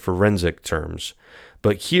popular forensic terms,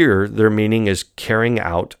 but here their meaning is carrying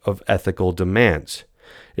out of ethical demands.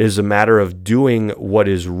 It is a matter of doing what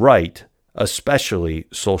is right, especially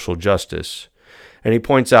social justice. And he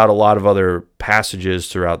points out a lot of other passages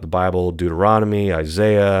throughout the Bible, Deuteronomy,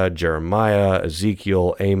 Isaiah, Jeremiah,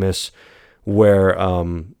 Ezekiel, Amos, where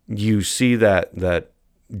you see that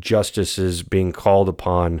justice is being called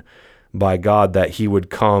upon by God, that he would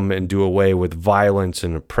come and do away with violence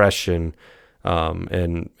and oppression,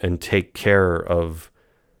 and take care of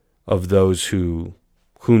those who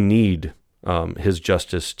need his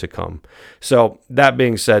justice to come. So that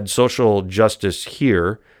being said, social justice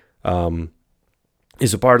here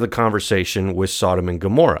is a part of the conversation with Sodom and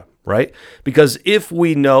Gomorrah, right? Because if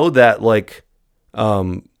we know that, like,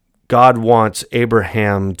 God wants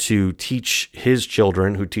Abraham to teach his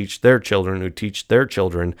children, who teach their children, who teach their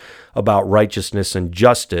children about righteousness and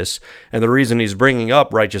justice, and the reason he's bringing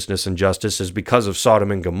up righteousness and justice is because of Sodom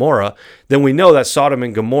and Gomorrah, then we know that Sodom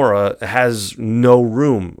and Gomorrah has no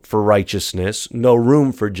room for righteousness, no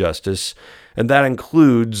room for justice, and that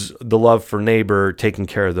includes the love for neighbor, taking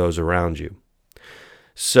care of those around you.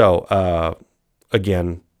 So,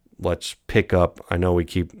 again, let's pick up. I know we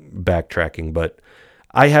keep backtracking, but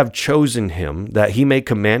I have chosen him that he may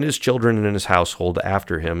command his children and his household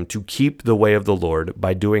after him to keep the way of the Lord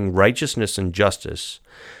by doing righteousness and justice,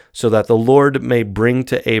 so that the Lord may bring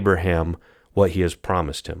to Abraham what he has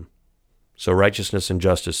promised him. So righteousness and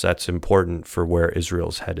justice, that's important for where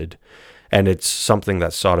Israel's headed. And it's something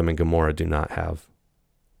that Sodom and Gomorrah do not have.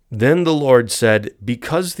 Then the Lord said,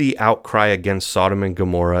 because the outcry against Sodom and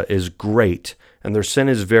Gomorrah is great, and their sin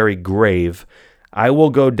is very grave, I will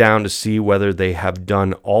go down to see whether they have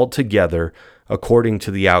done altogether according to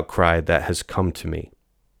the outcry that has come to me.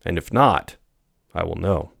 And if not, I will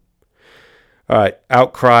know. All right,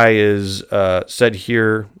 outcry is said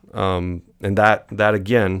here, and that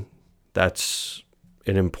again, that's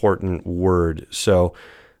an important word. So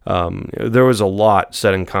there was a lot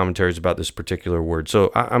said in commentaries about this particular word.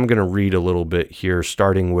 So I'm going to read a little bit here,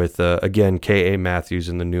 starting with, again, K.A. Matthews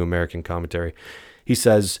in the New American Commentary. He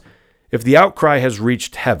says, if the outcry has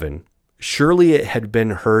reached heaven, surely it had been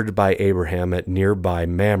heard by Abraham at nearby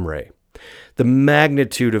Mamre. The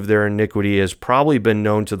magnitude of their iniquity has probably been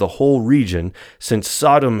known to the whole region, since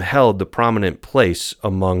Sodom held the prominent place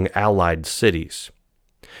among allied cities.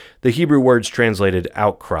 The Hebrew words translated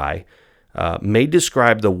outcry may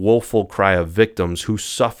describe the woeful cry of victims who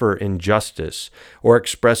suffer injustice or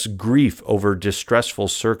express grief over distressful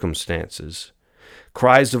circumstances.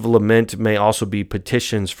 Cries of lament may also be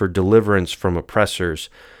petitions for deliverance from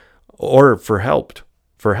oppressors or for help.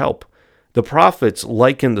 The prophets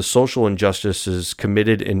liken the social injustices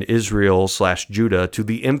committed in Israel/Judah to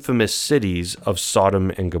the infamous cities of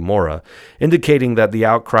Sodom and Gomorrah, indicating that the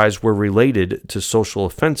outcries were related to social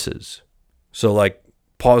offenses. So,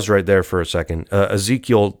 pause right there for a second.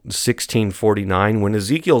 Ezekiel 16:49, when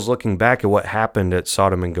Ezekiel's looking back at what happened at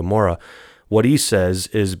Sodom and Gomorrah, what he says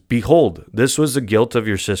is, behold, this was the guilt of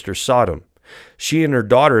your sister Sodom. She and her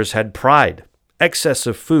daughters had pride, excess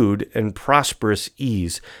of food, and prosperous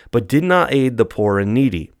ease, but did not aid the poor and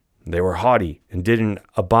needy. They were haughty and did an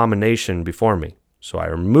abomination before me. So I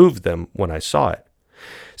removed them when I saw it.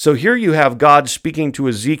 So here you have God speaking to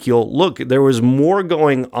Ezekiel. Look, there was more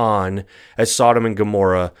going on at Sodom and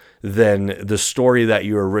Gomorrah than the story that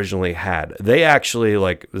you originally had. They actually,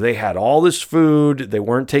 they had all this food. They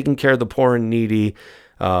weren't taking care of the poor and needy.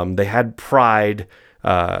 They had pride.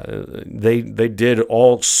 They did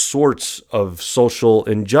all sorts of social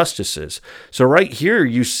injustices. So right here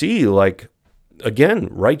you see, again,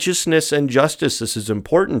 righteousness and justice. This is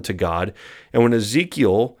important to God. And when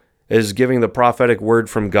Ezekiel is giving the prophetic word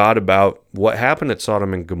from God about what happened at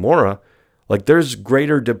Sodom and Gomorrah, there's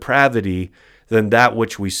greater depravity than that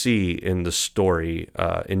which we see in the story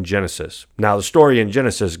in Genesis. Now, the story in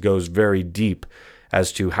Genesis goes very deep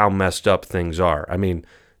as to how messed up things are. I mean,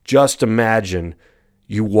 just imagine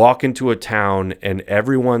you walk into a town and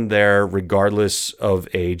everyone there, regardless of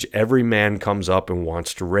age, every man comes up and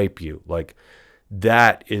wants to rape you.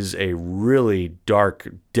 That is a really dark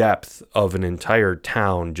depth of an entire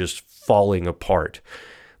town just falling apart.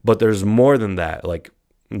 But there's more than that.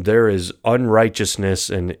 There is unrighteousness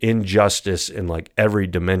and injustice in every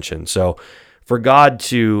dimension. So for God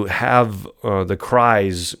to have the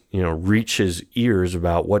cries, reach his ears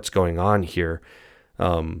about what's going on here,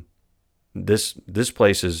 this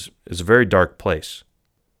place is a very dark place.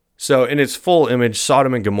 So in its full image,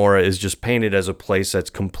 Sodom and Gomorrah is just painted as a place that's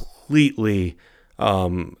completely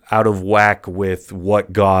out of whack with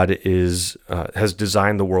what God has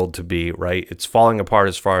designed the world to be, right? It's falling apart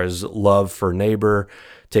as far as love for neighbor,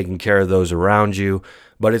 taking care of those around you,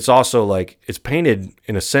 but it's also it's painted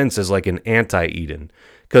in a sense as an anti-Eden.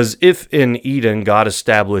 Because if in Eden God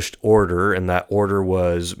established order, and that order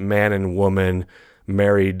was man and woman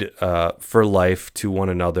married for life to one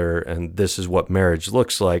another, and this is what marriage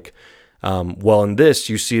looks like. Well, in this,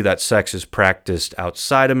 you see that sex is practiced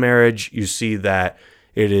outside of marriage. You see that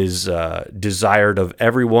it is desired of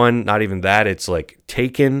everyone. Not even that, it's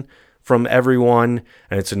taken from everyone,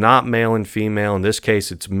 and it's not male and female. In this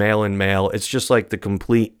case, it's male and male. It's just the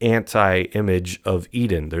complete anti-image of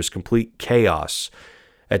Eden. There's complete chaos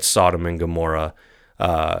at Sodom and Gomorrah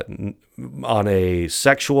on a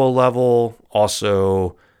sexual level,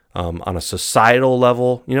 also on a societal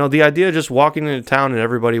level. The idea of just walking into town and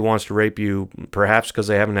everybody wants to rape you, perhaps because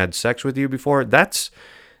they haven't had sex with you before,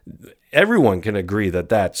 everyone can agree that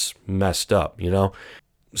that's messed up,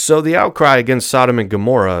 So the outcry against Sodom and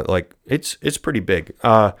Gomorrah, it's pretty big.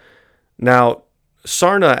 Now,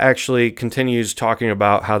 Sarna actually continues talking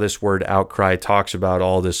about how this word outcry talks about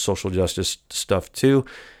all this social justice stuff too.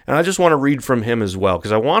 And I just want to read from him as well,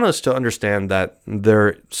 because I want us to understand that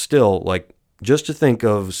they're still, just to think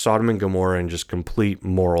of Sodom and Gomorrah and just complete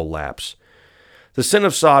moral lapse. The sin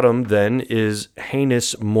of Sodom, then, is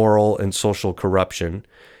heinous moral and social corruption,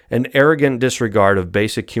 an arrogant disregard of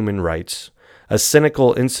basic human rights, a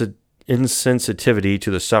cynical insensitivity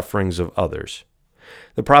to the sufferings of others.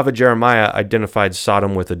 The prophet Jeremiah identified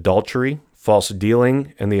Sodom with adultery, false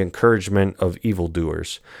dealing, and the encouragement of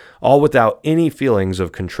evildoers, all without any feelings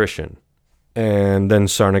of contrition. And then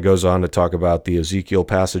Sarna goes on to talk about the Ezekiel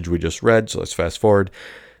passage we just read, so let's fast forward.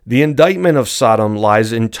 The indictment of Sodom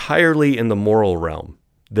lies entirely in the moral realm.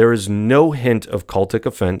 There is no hint of cultic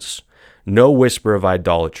offense, no whisper of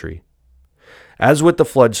idolatry. As with the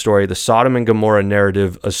flood story, the Sodom and Gomorrah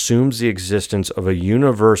narrative assumes the existence of a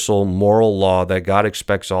universal moral law that God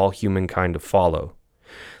expects all humankind to follow.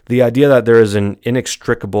 The idea that there is an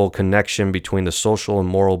inextricable connection between the social and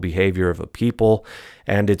moral behavior of a people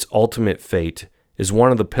and its ultimate fate is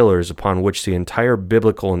one of the pillars upon which the entire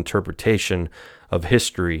biblical interpretation of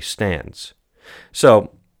history stands.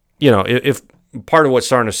 So, if part of what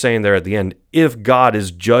Sarna is saying there at the end, if God is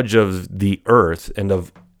judge of the earth and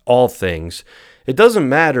of all things, it doesn't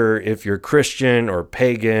matter if you're Christian or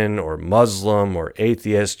pagan or Muslim or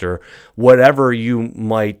atheist or whatever you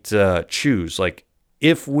might choose. Like,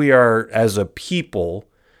 if we are, as a people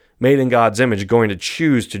made in God's image, going to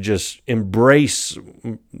choose to just embrace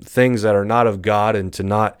things that are not of God and to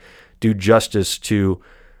not do justice to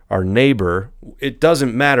our neighbor, it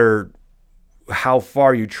doesn't matter how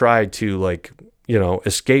far you try to,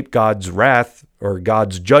 escape God's wrath or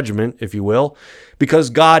God's judgment, if you will, because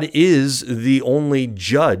God is the only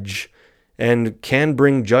judge and can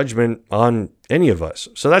bring judgment on any of us.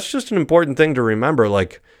 So that's just an important thing to remember.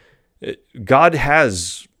 Like, God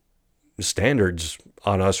has standards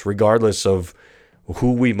on us regardless of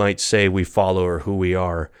who we might say we follow or who we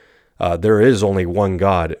are. There is only one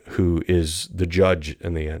God who is the judge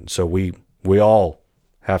in the end. So we all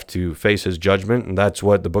have to face his judgment, and that's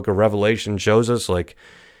what the book of Revelation shows us. Like,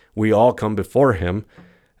 we all come before him,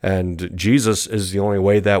 and Jesus is the only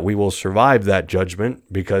way that we will survive that judgment,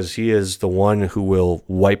 because he is the one who will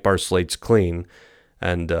wipe our slates clean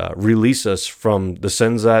and release us from the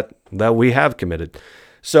sins that we have committed.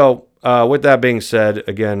 So with that being said,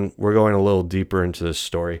 again, we're going a little deeper into this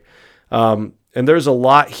story. And there's a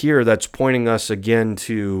lot here that's pointing us again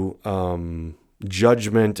to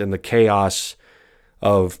judgment and the chaos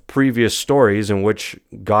of previous stories in which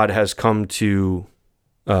God has come to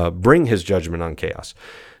bring his judgment on chaos.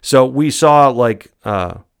 So we saw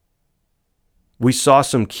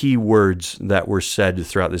some key words that were said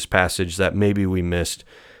throughout this passage that maybe we missed.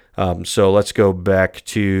 So let's go back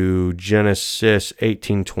to Genesis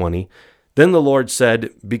 18:20. Then the Lord said,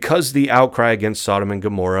 because the outcry against Sodom and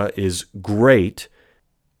Gomorrah is great.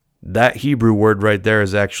 That Hebrew word right there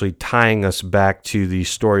is actually tying us back to the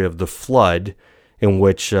story of the flood, in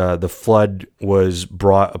which the flood was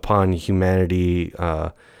brought upon humanity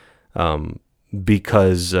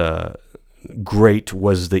because great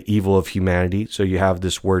was the evil of humanity. So you have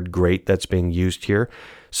this word great that's being used here.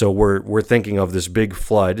 So we're thinking of this big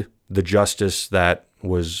flood, the justice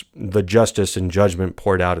and judgment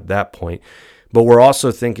poured out at that point. But we're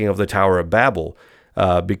also thinking of the Tower of Babel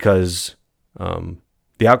because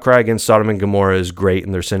the outcry against Sodom and Gomorrah is great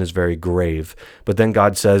and their sin is very grave. But then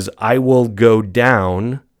God says, I will go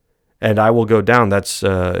down, and I will go down. That's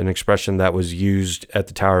an expression that was used at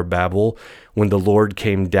the Tower of Babel when the Lord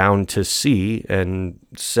came down to see and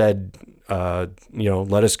said,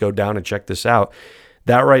 let us go down and check this out.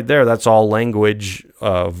 That right there, that's all language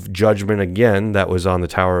of judgment again that was on the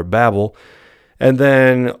Tower of Babel. And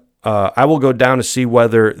then I will go down to see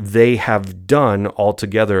whether they have done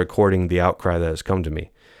altogether according to the outcry that has come to me.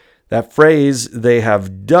 That phrase, they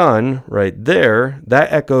have done, right there,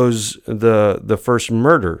 that echoes the first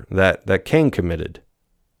murder that Cain committed.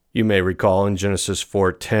 You may recall in Genesis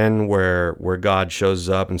 4:10 where God shows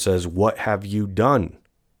up and says, what have you done?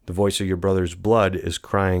 The voice of your brother's blood is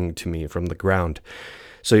crying to me from the ground.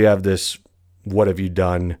 So you have this, what have you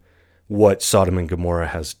done? What Sodom and Gomorrah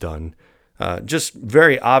has done. Just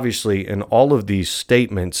very obviously in all of these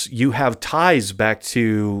statements, you have ties back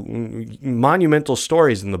to monumental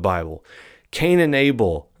stories in the Bible. Cain and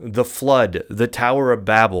Abel, the flood, the Tower of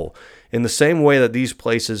Babel. In the same way that these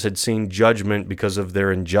places had seen judgment because of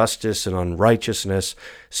their injustice and unrighteousness,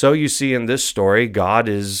 so you see in this story, God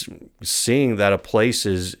is seeing that a place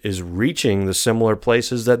is reaching the similar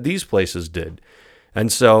places that these places did.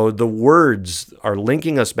 And so the words are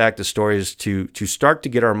linking us back to stories to start to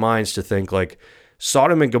get our minds to think like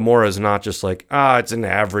Sodom and Gomorrah is not just like, it's an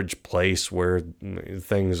average place where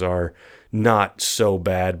things are not so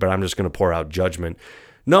bad, but I'm just going to pour out judgment.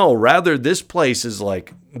 No, rather this place is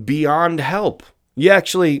like beyond help. Yeah,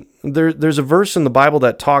 actually, there's a verse in the Bible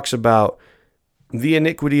that talks about the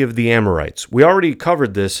iniquity of the Amorites. We already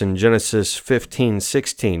covered this in Genesis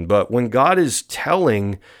 15:16, but when God is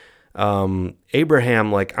telling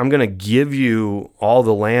Abraham, like, I'm going to give you all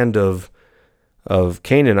the land of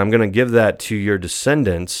Canaan, I'm going to give that to your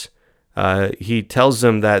descendants, he tells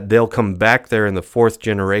them that they'll come back there in the fourth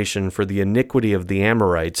generation, for the iniquity of the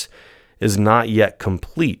Amorites is not yet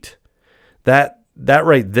complete. That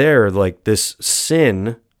right there, like this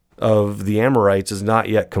sin of the Amorites is not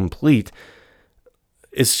yet complete.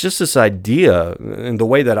 It's just this idea, and the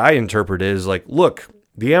way that I interpret it is like, look,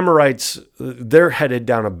 the Amorites, they're headed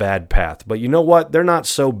down a bad path, but you know what? They're not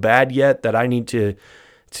so bad yet that I need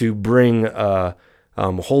to bring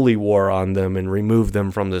holy war on them and remove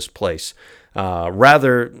them from this place.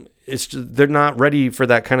 Rather, they're not ready for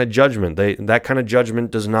that kind of judgment. That kind of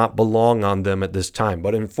judgment does not belong on them at this time.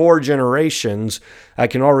 But in 4 generations, I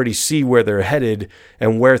can already see where they're headed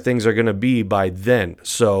and where things are going to be by then.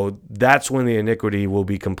 So that's when the iniquity will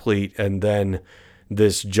be complete, and then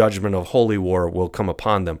this judgment of holy war will come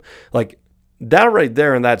upon them. Like that right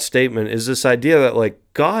there in that statement is this idea that like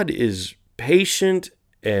God is patient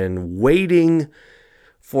and waiting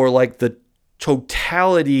for like the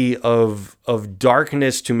totality of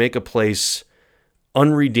darkness to make a place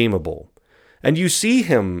unredeemable. And you see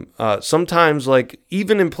him sometimes, like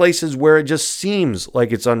even in places where it just seems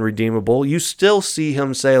like it's unredeemable, you still see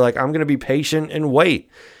him say like, I'm going to be patient and wait.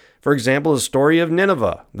 For example, the story of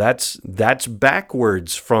Nineveh, that's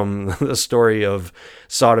backwards from the story of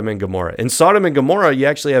Sodom and Gomorrah. In Sodom and Gomorrah, you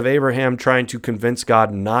actually have Abraham trying to convince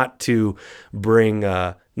God not to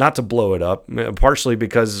blow it up, partially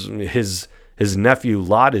because his nephew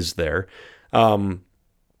Lot is there.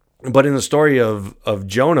 But in the story of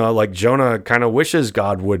Jonah, like Jonah kind of wishes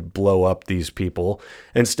God would blow up these people.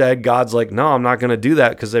 Instead, God's like, no, I'm not going to do that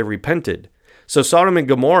because they repented. So Sodom and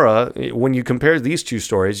Gomorrah, when you compare these two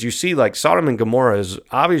stories, you see like Sodom and Gomorrah is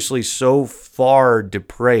obviously so far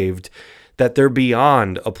depraved that they're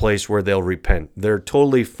beyond a place where they'll repent. They're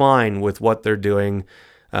totally fine with what they're doing,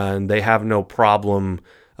 and they have no problem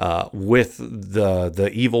with the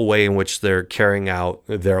evil way in which they're carrying out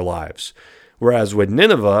their lives. Whereas with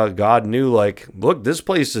Nineveh, God knew like, look, this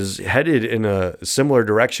place is headed in a similar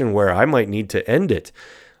direction where I might need to end it,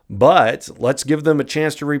 but let's give them a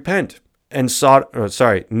chance to repent. And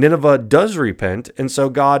Nineveh does repent, and so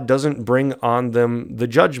God doesn't bring on them the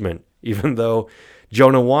judgment, even though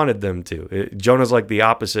Jonah wanted them to. Jonah's like the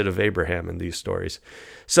opposite of Abraham in these stories.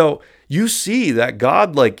 So you see that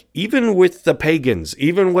God, like even with the pagans,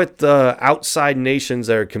 even with the outside nations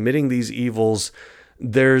that are committing these evils,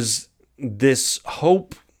 there's this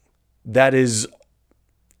hope that is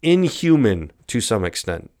inhuman to some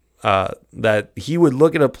extent, that he would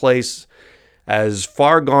look at a place as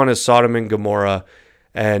far gone as Sodom and Gomorrah,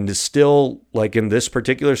 and still, like in this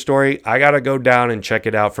particular story, I got to go down and check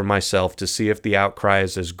it out for myself to see if the outcry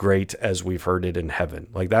is as great as we've heard it in heaven.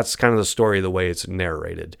 Like that's kind of the story, the way it's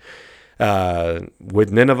narrated.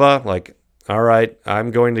 With Nineveh, like, all right,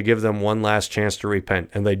 I'm going to give them one last chance to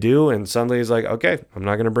repent. And they do, and suddenly he's like, okay, I'm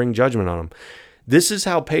not going to bring judgment on them. This is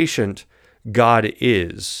how patient God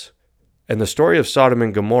is. And the story of Sodom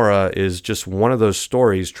and Gomorrah is just one of those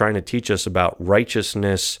stories trying to teach us about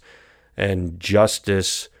righteousness and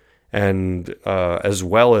justice, and as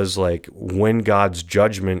well as like when God's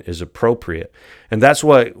judgment is appropriate. And that's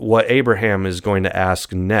what Abraham is going to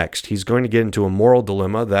ask next. He's going to get into a moral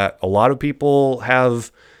dilemma that a lot of people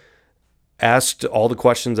have asked all the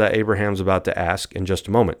questions that Abraham's about to ask in just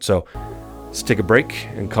a moment. So let's take a break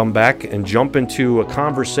and come back and jump into a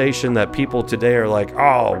conversation that people today are like,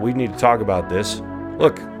 oh, we need to talk about this.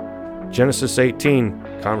 Look, Genesis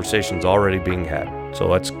 18, conversation's already being had. So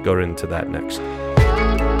let's go into that next.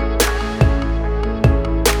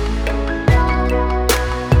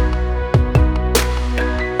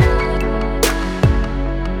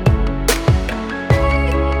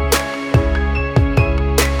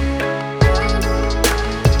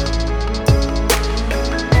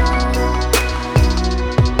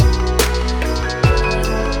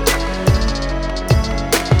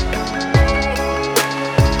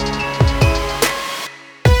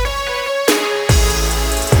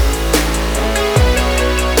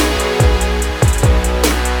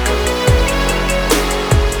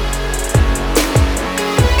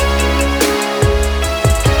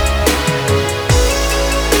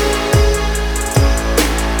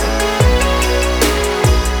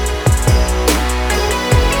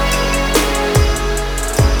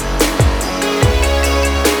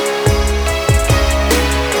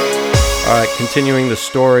 Continuing the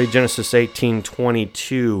story, Genesis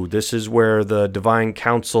 18:22. This is where the divine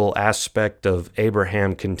counsel aspect of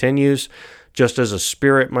Abraham continues. Just as a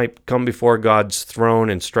spirit might come before God's throne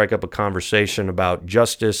and strike up a conversation about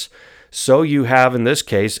justice, so you have, in this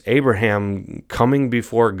case, Abraham coming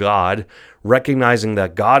before God, recognizing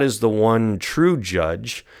that God is the one true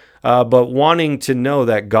judge, but wanting to know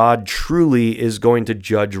that God truly is going to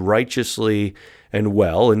judge righteously and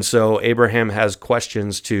well. And so Abraham has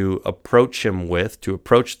questions to approach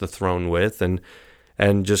the throne with,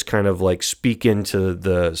 and just kind of like speak into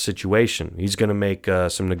the situation. He's going to make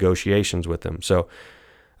some negotiations with him. So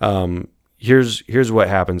here's what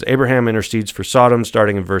happens. Abraham intercedes for Sodom,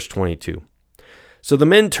 starting in verse 22. So the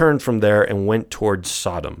men turned from there and went towards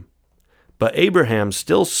Sodom. But Abraham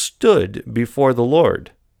still stood before the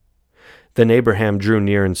Lord. Then Abraham drew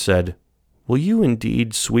near and said, "Will you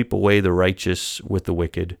indeed sweep away the righteous with the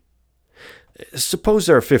wicked? Suppose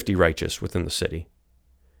there are 50 righteous within the city.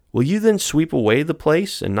 Will you then sweep away the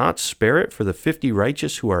place and not spare it for the 50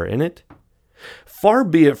 righteous who are in it? Far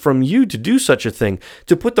be it from you to do such a thing,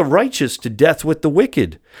 to put the righteous to death with the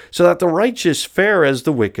wicked, so that the righteous fare as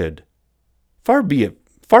the wicked. Far be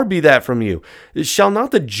that from you. Shall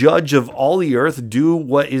not the judge of all the earth do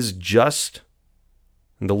what is just?"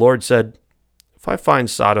 And the Lord said, If I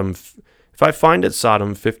find at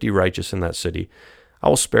Sodom 50 righteous in that city, I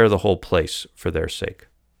will spare the whole place for their sake.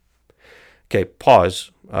 Okay, pause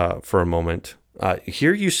for a moment.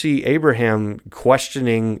 Here you see Abraham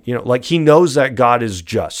questioning, like he knows that God is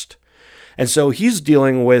just. And so he's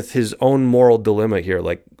dealing with his own moral dilemma here.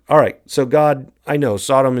 Like, all right, so God, I know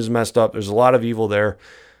Sodom is messed up. There's a lot of evil there.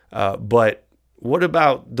 But what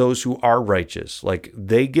about those who are righteous? Like,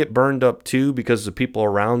 they get burned up too because the people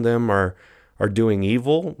around them are doing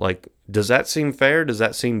evil? Like, does that seem fair? Does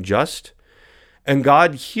that seem just? And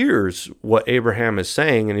God hears what Abraham is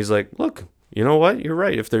saying, and he's like, look, you know what? You're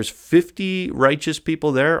right. If there's 50 righteous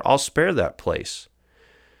people there, I'll spare that place.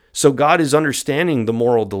 So God is understanding the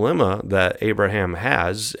moral dilemma that Abraham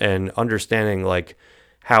has, and understanding like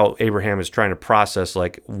how Abraham is trying to process,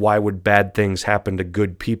 like, why would bad things happen to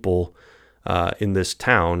good people in this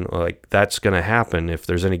town? Like, that's going to happen if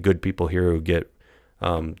there's any good people here who get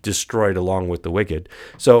destroyed along with the wicked.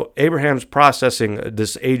 So Abraham's processing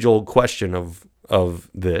this age-old question of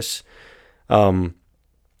this.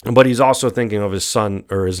 But he's also thinking of his son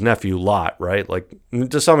or his nephew Lot, right? Like,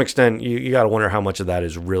 to some extent, you got to wonder how much of that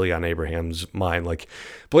is really on Abraham's mind. Like,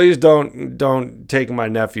 please don't take my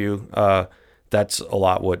nephew. That's a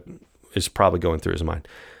lot what is probably going through his mind.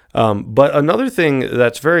 But another thing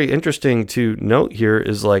that's very interesting to note here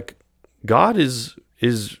is like God is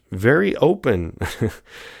very open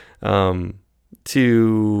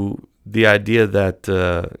to the idea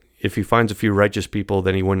that if he finds a few righteous people,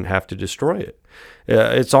 then he wouldn't have to destroy it.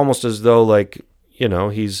 It's almost as though, like,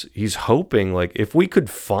 he's hoping, like, if we could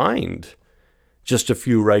find just a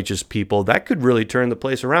few righteous people, that could really turn the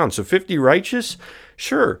place around. So 50 righteous?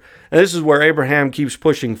 Sure. And this is where Abraham keeps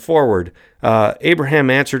pushing forward. Abraham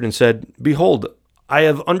answered and said, "Behold, I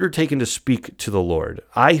have undertaken to speak to the Lord,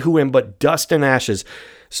 I who am but dust and ashes."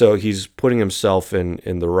 So he's putting himself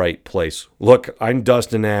in the right place. Look, I'm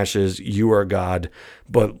dust and ashes. You are God.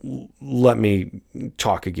 But let me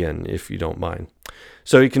talk again, if you don't mind.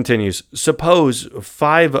 So he continues, "Suppose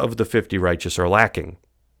 5 of the 50 righteous are lacking.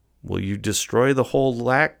 Will you destroy the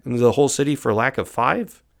whole city for lack of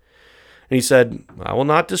 5? And he said, "I will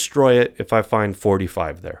not destroy it if I find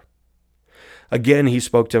 45 there." Again he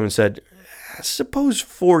spoke to him and said, "Suppose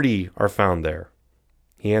 40 are found there."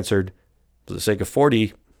 He answered, "For the sake of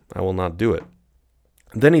 40, I will not do it."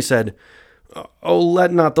 Then he said, "Oh,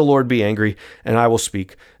 let not the Lord be angry, and I will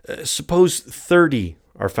speak. Suppose 30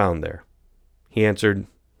 are found there." He answered,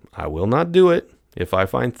 "I will not do it if I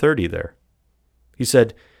find 30 there." He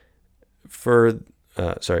said,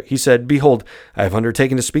 "Behold, I have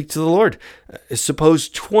undertaken to speak to the Lord. Suppose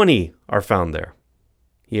 20 are found there."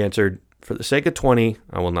 He answered, "For the sake of 20,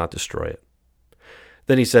 I will not destroy it."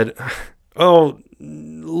 Then he said, "Oh,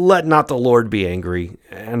 let not the Lord be angry,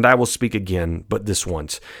 and I will speak again, but this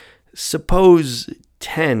once. Suppose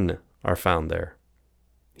 10 are found there."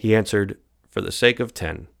 He answered, "For the sake of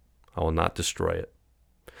 10, I will not destroy it."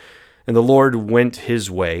 And the Lord went his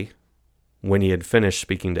way when he had finished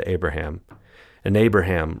speaking to Abraham, and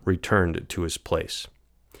Abraham returned to his place.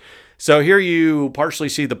 So here you partially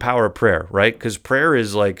see the power of prayer, right? Because prayer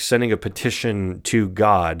is like sending a petition to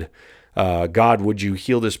God. God, would you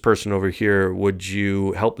heal this person over here? Would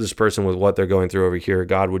you help this person with what they're going through over here?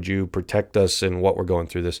 God, would you protect us in what we're going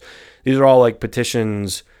through this? These are all like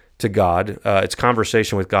petitions to God. It's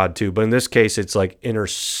conversation with God too. But in this case, it's like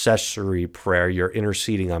intercessory prayer. You're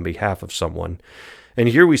interceding on behalf of someone. And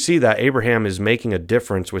here we see that Abraham is making a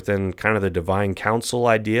difference within kind of the divine counsel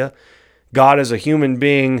idea. God is a human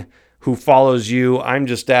being who follows you. I'm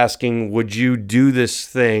just asking, would you do this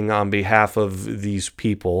thing on behalf of these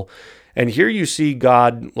people? And here you see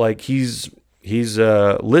God, like he's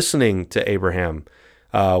listening to Abraham.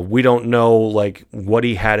 We don't know like what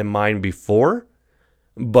he had in mind before,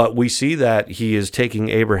 but we see that he is taking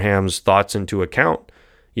Abraham's thoughts into account.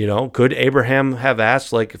 Could Abraham have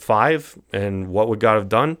asked like 5, and what would God have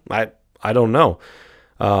done? I don't know.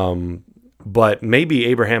 But maybe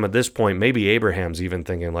Abraham at this point, maybe Abraham's even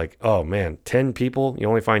thinking like, oh man, 10 people, you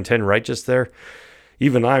only find 10 righteous there?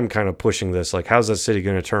 Even I'm kind of pushing this, like, how's that city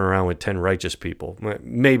going to turn around with 10 righteous people?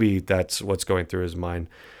 Maybe that's what's going through his mind.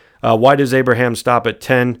 Why does Abraham stop at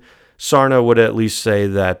 10? Sarna would at least say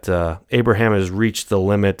that Abraham has reached the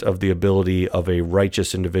limit of the ability of a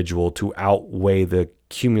righteous individual to outweigh the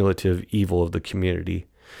cumulative evil of the community.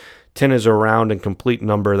 10 is a round and complete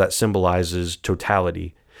number that symbolizes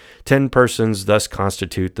totality. 10 persons thus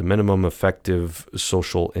constitute the minimum effective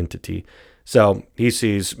social entity. So he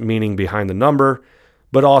sees meaning behind the number,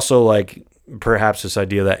 but also like perhaps this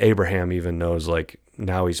idea that Abraham even knows, like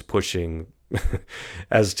now he's pushing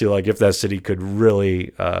as to like if that city could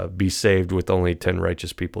really be saved with only 10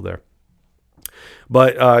 righteous people there.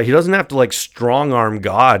 But he doesn't have to like strong arm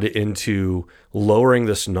God into lowering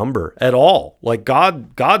this number at all. Like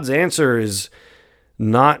God's answer is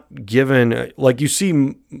not given, like you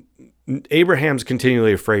see Abraham's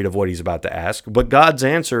continually afraid of what he's about to ask, but God's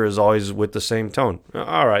answer is always with the same tone.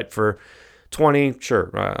 All right, for 20,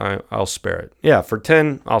 sure, I'll spare it. Yeah, for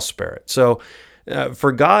 10, I'll spare it. So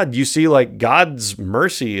for God, you see like God's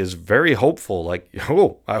mercy is very hopeful. Like,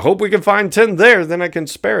 oh, I hope we can find 10 there, then I can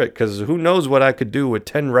spare it, because who knows what I could do with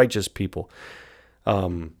 10 righteous people.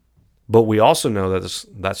 But we also know that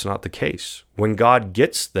that's not the case. When God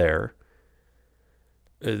gets there,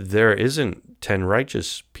 there isn't 10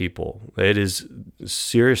 righteous people. It is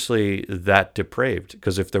seriously that depraved.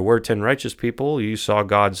 Because if there were 10 righteous people, you saw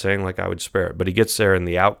God saying, like, I would spare it. But he gets there, and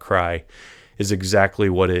the outcry is exactly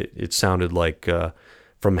what it sounded like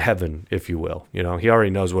from heaven, if you will. He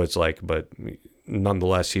already knows what it's like, but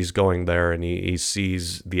nonetheless, he's going there, and he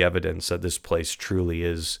sees the evidence that this place truly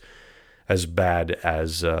is as bad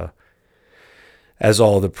as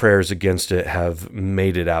all the prayers against it have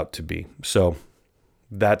made it out to be. So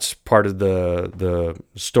that's part of the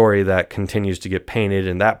story that continues to get painted,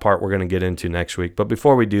 and that part we're going to get into next week. But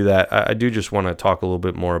before we do that, I do just want to talk a little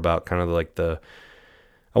bit more about kind of like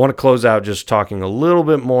I want to close out just talking a little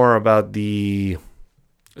bit more about the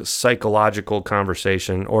psychological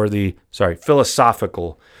conversation, or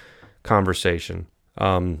philosophical conversation.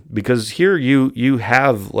 Because here you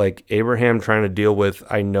have like Abraham trying to deal with,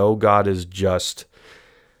 I know God is just,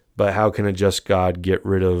 but how can a just God get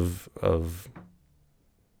rid of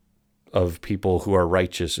people who are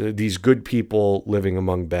righteous, these good people living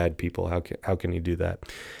among bad people? How can he do that?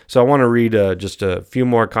 So I want to read just a few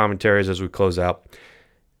more commentaries as we close out,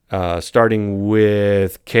 starting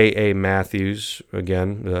with K.A. Matthews.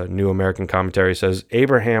 Again, the New American Commentary says,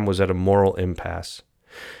 Abraham was at a moral impasse.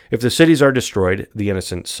 If the cities are destroyed, the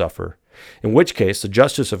innocent suffer, in which case the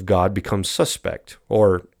justice of God becomes suspect.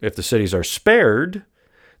 Or if the cities are spared,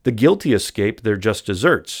 the guilty escape their just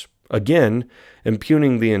deserts, again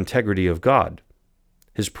impugning the integrity of God.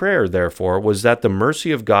 His prayer, therefore, was that the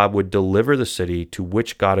mercy of God would deliver the city to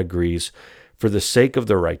which God agrees for the sake of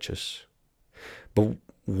the righteous. But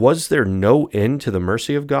was there no end to the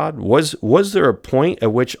mercy of God? Was there a point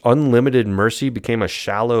at which unlimited mercy became a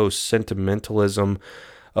shallow sentimentalism,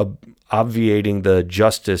 obviating the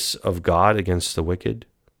justice of God against the wicked?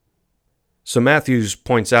 So Matthews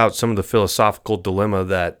points out some of the philosophical dilemma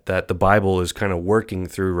that the Bible is kind of working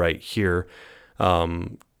through right here.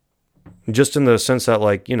 Just in the sense that,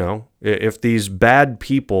 like, if these bad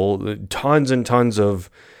people, tons and tons of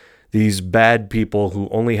these bad people who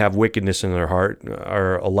only have wickedness in their heart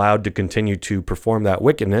are allowed to continue to perform that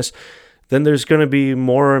wickedness, then there's going to be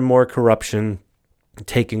more and more corruption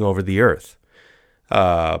taking over the earth.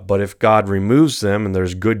 But if God removes them and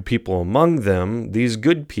there's good people among them, these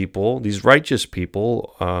good people, these righteous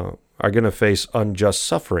people, are going to face unjust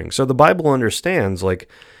suffering. So the Bible understands, like,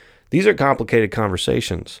 these are complicated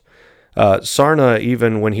conversations. Sarna,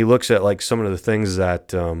 even when he looks at like some of the things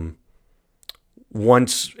that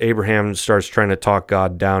once Abraham starts trying to talk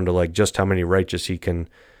God down to like just how many righteous he can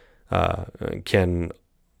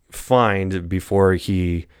find before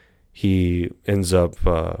he ends up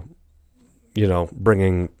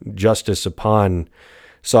bringing justice upon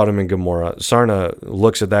Sodom and Gomorrah, Sarna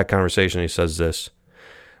looks at that conversation and he says this: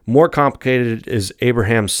 more complicated is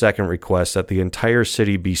Abraham's second request, that the entire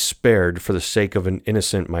city be spared for the sake of an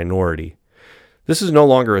innocent minority. This is no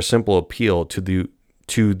longer a simple appeal to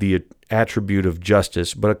the attribute of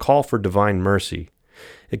justice, but a call for divine mercy.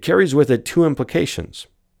 It carries with it two implications.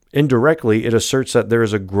 Indirectly, it asserts that there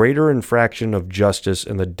is a greater infraction of justice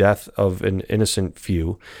in the death of an innocent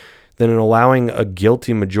few than in allowing a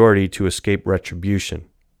guilty majority to escape retribution.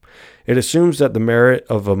 It assumes that the merit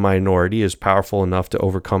of a minority is powerful enough to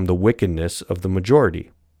overcome the wickedness of the majority.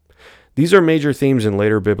 These are major themes in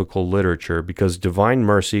later biblical literature because divine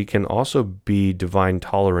mercy can also be divine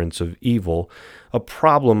tolerance of evil, a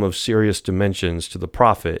problem of serious dimensions to the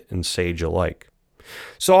prophet and sage alike.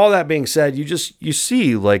 So all that being said, you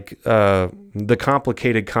see like the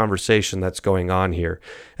complicated conversation that's going on here.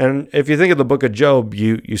 And if you think of the book of Job,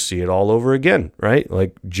 you see it all over again, right?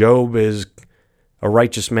 Like Job is a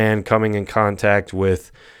righteous man coming in contact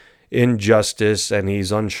with injustice, and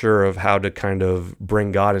he's unsure of how to kind of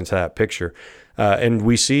bring God into that picture. And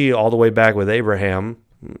we see all the way back with Abraham,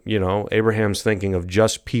 Abraham's thinking of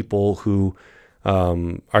just people who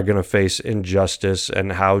are going to face injustice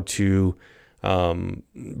and how to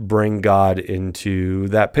bring God into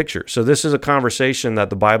that picture. So this is a conversation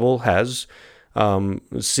that the Bible has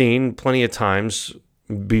seen plenty of times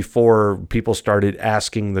before people started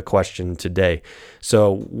asking the question today.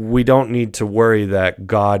 So we don't need to worry that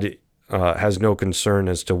God has no concern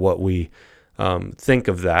as to what we think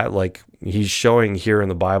of that. Like he's showing here in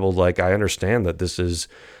the Bible, like I understand that this is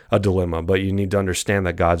a dilemma, but you need to understand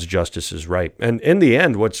that God's justice is right. And in the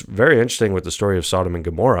end, what's very interesting with the story of Sodom and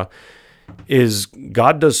Gomorrah is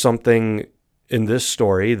God does something in this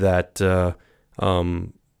story that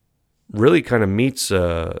really kind of meets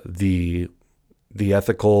the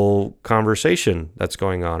ethical conversation that's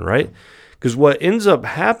going on, right? Because what ends up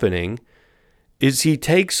happening is he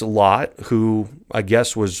takes Lot, who I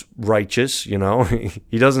guess was righteous, he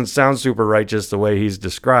doesn't sound super righteous the way he's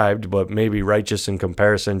described, but maybe righteous in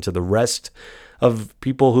comparison to the rest of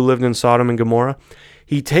people who lived in Sodom and Gomorrah.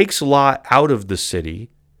 He takes Lot out of the city,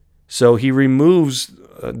 so he removes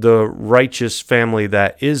the righteous family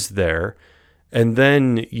that is there, and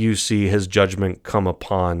then you see his judgment come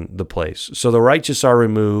upon the place. So the righteous are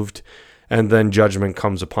removed, and then judgment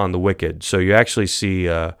comes upon the wicked. So you actually see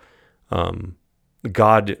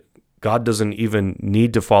God doesn't even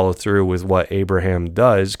need to follow through with what Abraham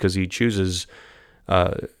does because he chooses,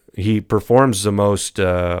 he performs the most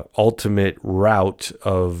ultimate route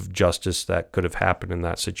of justice that could have happened in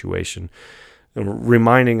that situation, and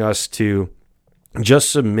reminding us to just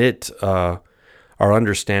submit our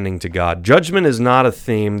understanding to God. Judgment is not a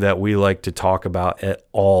theme that we like to talk about at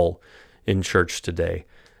all in church today.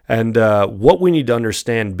 And what we need to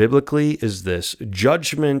understand biblically is this: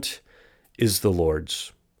 judgment is the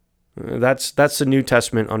Lord's. That's the New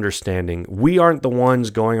Testament understanding. We aren't the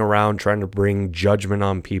ones going around trying to bring judgment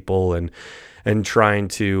on people and trying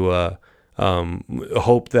to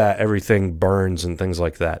hope that everything burns and things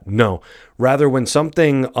like that. No. Rather, when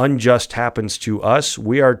something unjust happens to us,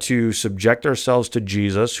 we are to subject ourselves to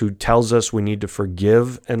Jesus, who tells us we need to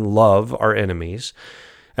forgive and love our enemies,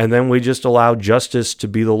 and then we just allow justice to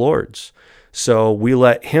be the Lord's. So we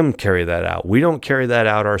let him carry that out. We don't carry that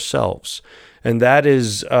out ourselves. And that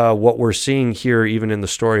is what we're seeing here even in the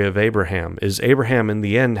story of Abraham, is Abraham in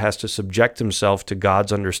the end has to subject himself to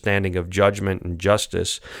God's understanding of judgment and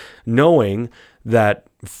justice, knowing that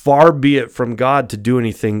far be it from God to do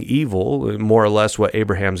anything evil, more or less what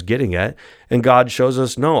Abraham's getting at. And God shows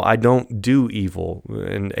us, no, I don't do evil.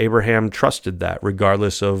 And Abraham trusted that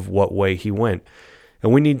regardless of what way he went.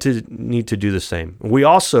 And we need to do the same. We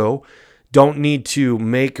also don't need to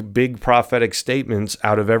make big prophetic statements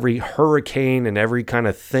out of every hurricane and every kind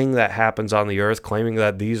of thing that happens on the earth, claiming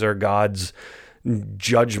that these are God's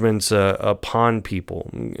judgments upon people.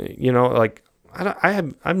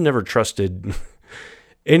 I've never trusted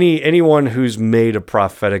anyone who's made a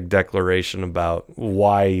prophetic declaration about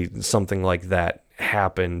why something like that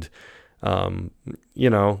happened.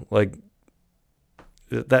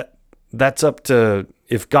 That's up to,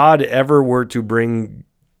 if God ever were to bring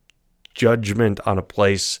judgment on a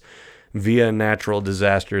place via a natural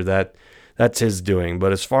disaster, that's his doing.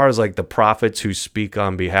 But as far as like the prophets who speak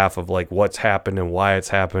on behalf of like what's happened and why it's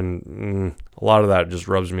happened, a lot of that just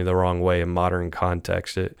rubs me the wrong way in modern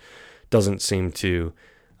context. It doesn't seem to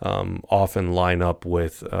often line up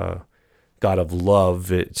with God of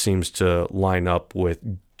love. It seems to line up with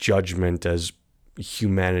judgment as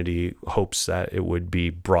humanity hopes that it would be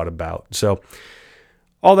brought about. So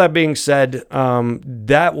all that being said,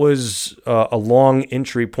 that was a long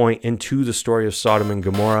entry point into the story of Sodom and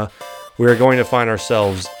Gomorrah. We are going to find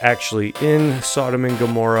ourselves actually in Sodom and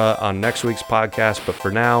Gomorrah on next week's podcast. But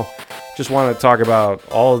for now, just want to talk about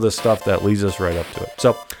all of the stuff that leads us right up to it.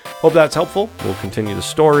 So hope that's helpful. We'll continue the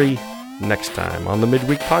story next time on the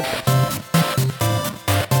Midweek Podcast.